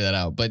 we'll figure that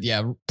out. But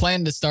yeah,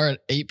 plan to start at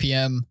 8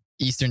 p.m.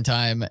 Eastern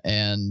time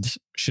and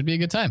should be a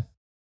good time.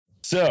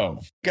 So,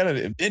 got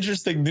an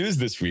interesting news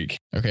this week.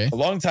 Okay. A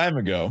long time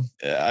ago,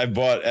 I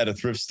bought at a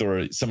thrift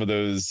store some of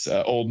those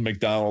old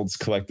McDonald's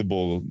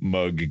collectible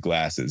mug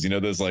glasses. You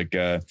know, those like,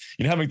 you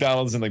know how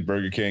McDonald's and like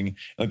Burger King, in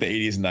like the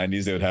 80s and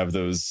 90s, they would have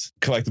those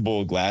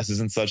collectible glasses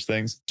and such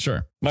things?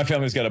 Sure. My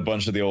family's got a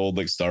bunch of the old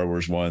like Star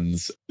Wars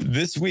ones.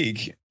 This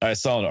week, I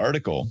saw an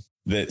article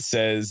that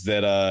says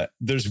that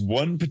there's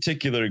one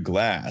particular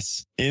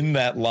glass in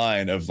that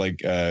line of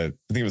like, I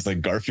think it was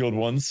like Garfield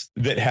ones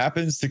that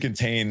happens to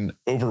contain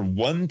over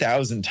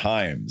 1,000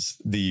 times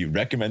the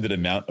recommended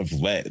amount of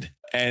lead.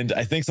 And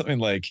I think something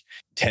like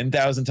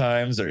 10,000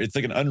 times, or it's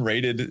like an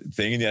unrated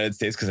thing in the United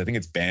States because I think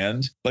it's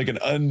banned, like an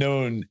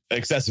unknown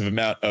excessive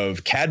amount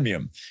of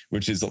cadmium,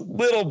 which is a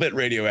little bit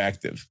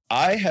radioactive.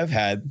 I have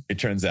had, it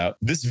turns out,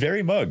 this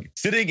very mug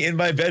sitting in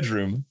my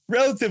bedroom,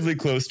 relatively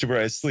close to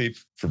where I sleep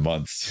for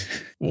months.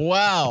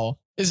 Wow.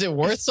 Is it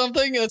worth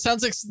something? It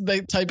sounds like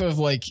the type of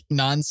like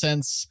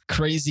nonsense,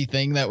 crazy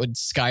thing that would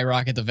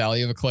skyrocket the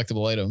value of a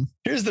collectible item.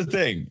 Here's the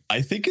thing.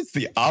 I think it's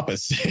the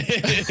opposite.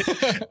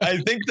 I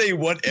think they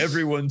want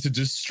everyone to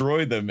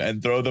destroy them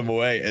and throw them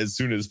away as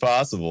soon as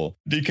possible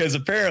because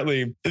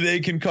apparently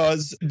they can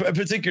cause,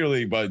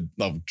 particularly by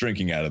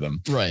drinking out of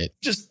them. Right.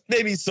 Just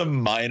maybe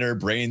some minor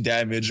brain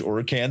damage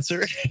or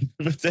cancer,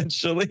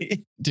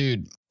 potentially.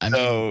 Dude, I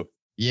mean,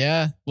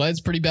 yeah,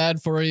 lead's pretty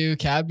bad for you.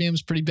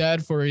 Cadmium's pretty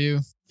bad for you.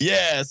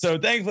 Yeah, so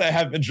thankfully I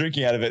haven't been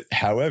drinking out of it.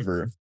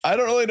 However, I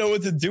don't really know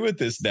what to do with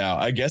this now.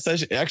 I guess I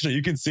should actually,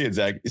 you can see it,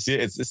 Zach. You see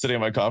it? It's sitting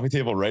on my coffee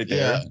table right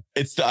there.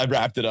 Yeah. I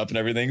wrapped it up and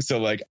everything. So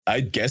like,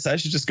 I guess I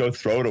should just go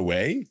throw it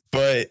away.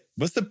 But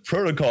what's the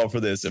protocol for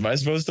this? Am I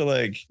supposed to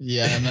like,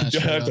 I'm not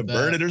sure. Do I have to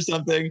burn it or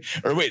something?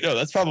 Or wait, no,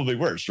 that's probably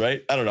worse,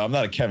 right? I don't know. I'm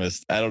not a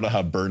chemist. I don't know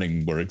how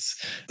burning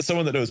works.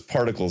 Someone that knows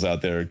particles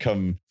out there,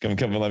 come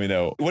and let me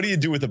know. What do you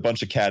do with a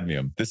bunch of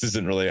cadmium? This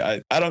isn't really,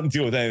 I don't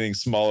deal with anything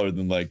smaller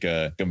than like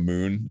a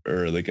moon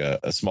or like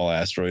a small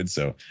asteroid.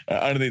 So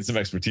I don't need some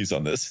expertise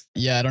on this.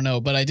 Yeah, I don't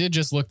know, but I did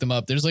just look them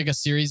up. There's like a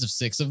series of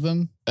 6 of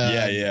them.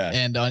 Yeah.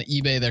 And on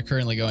eBay, they're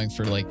currently going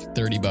for like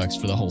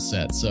 $30 for the whole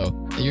set.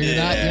 So you're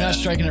not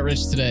striking it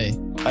rich today.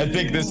 I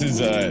think this is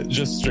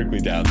just strictly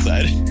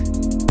downside.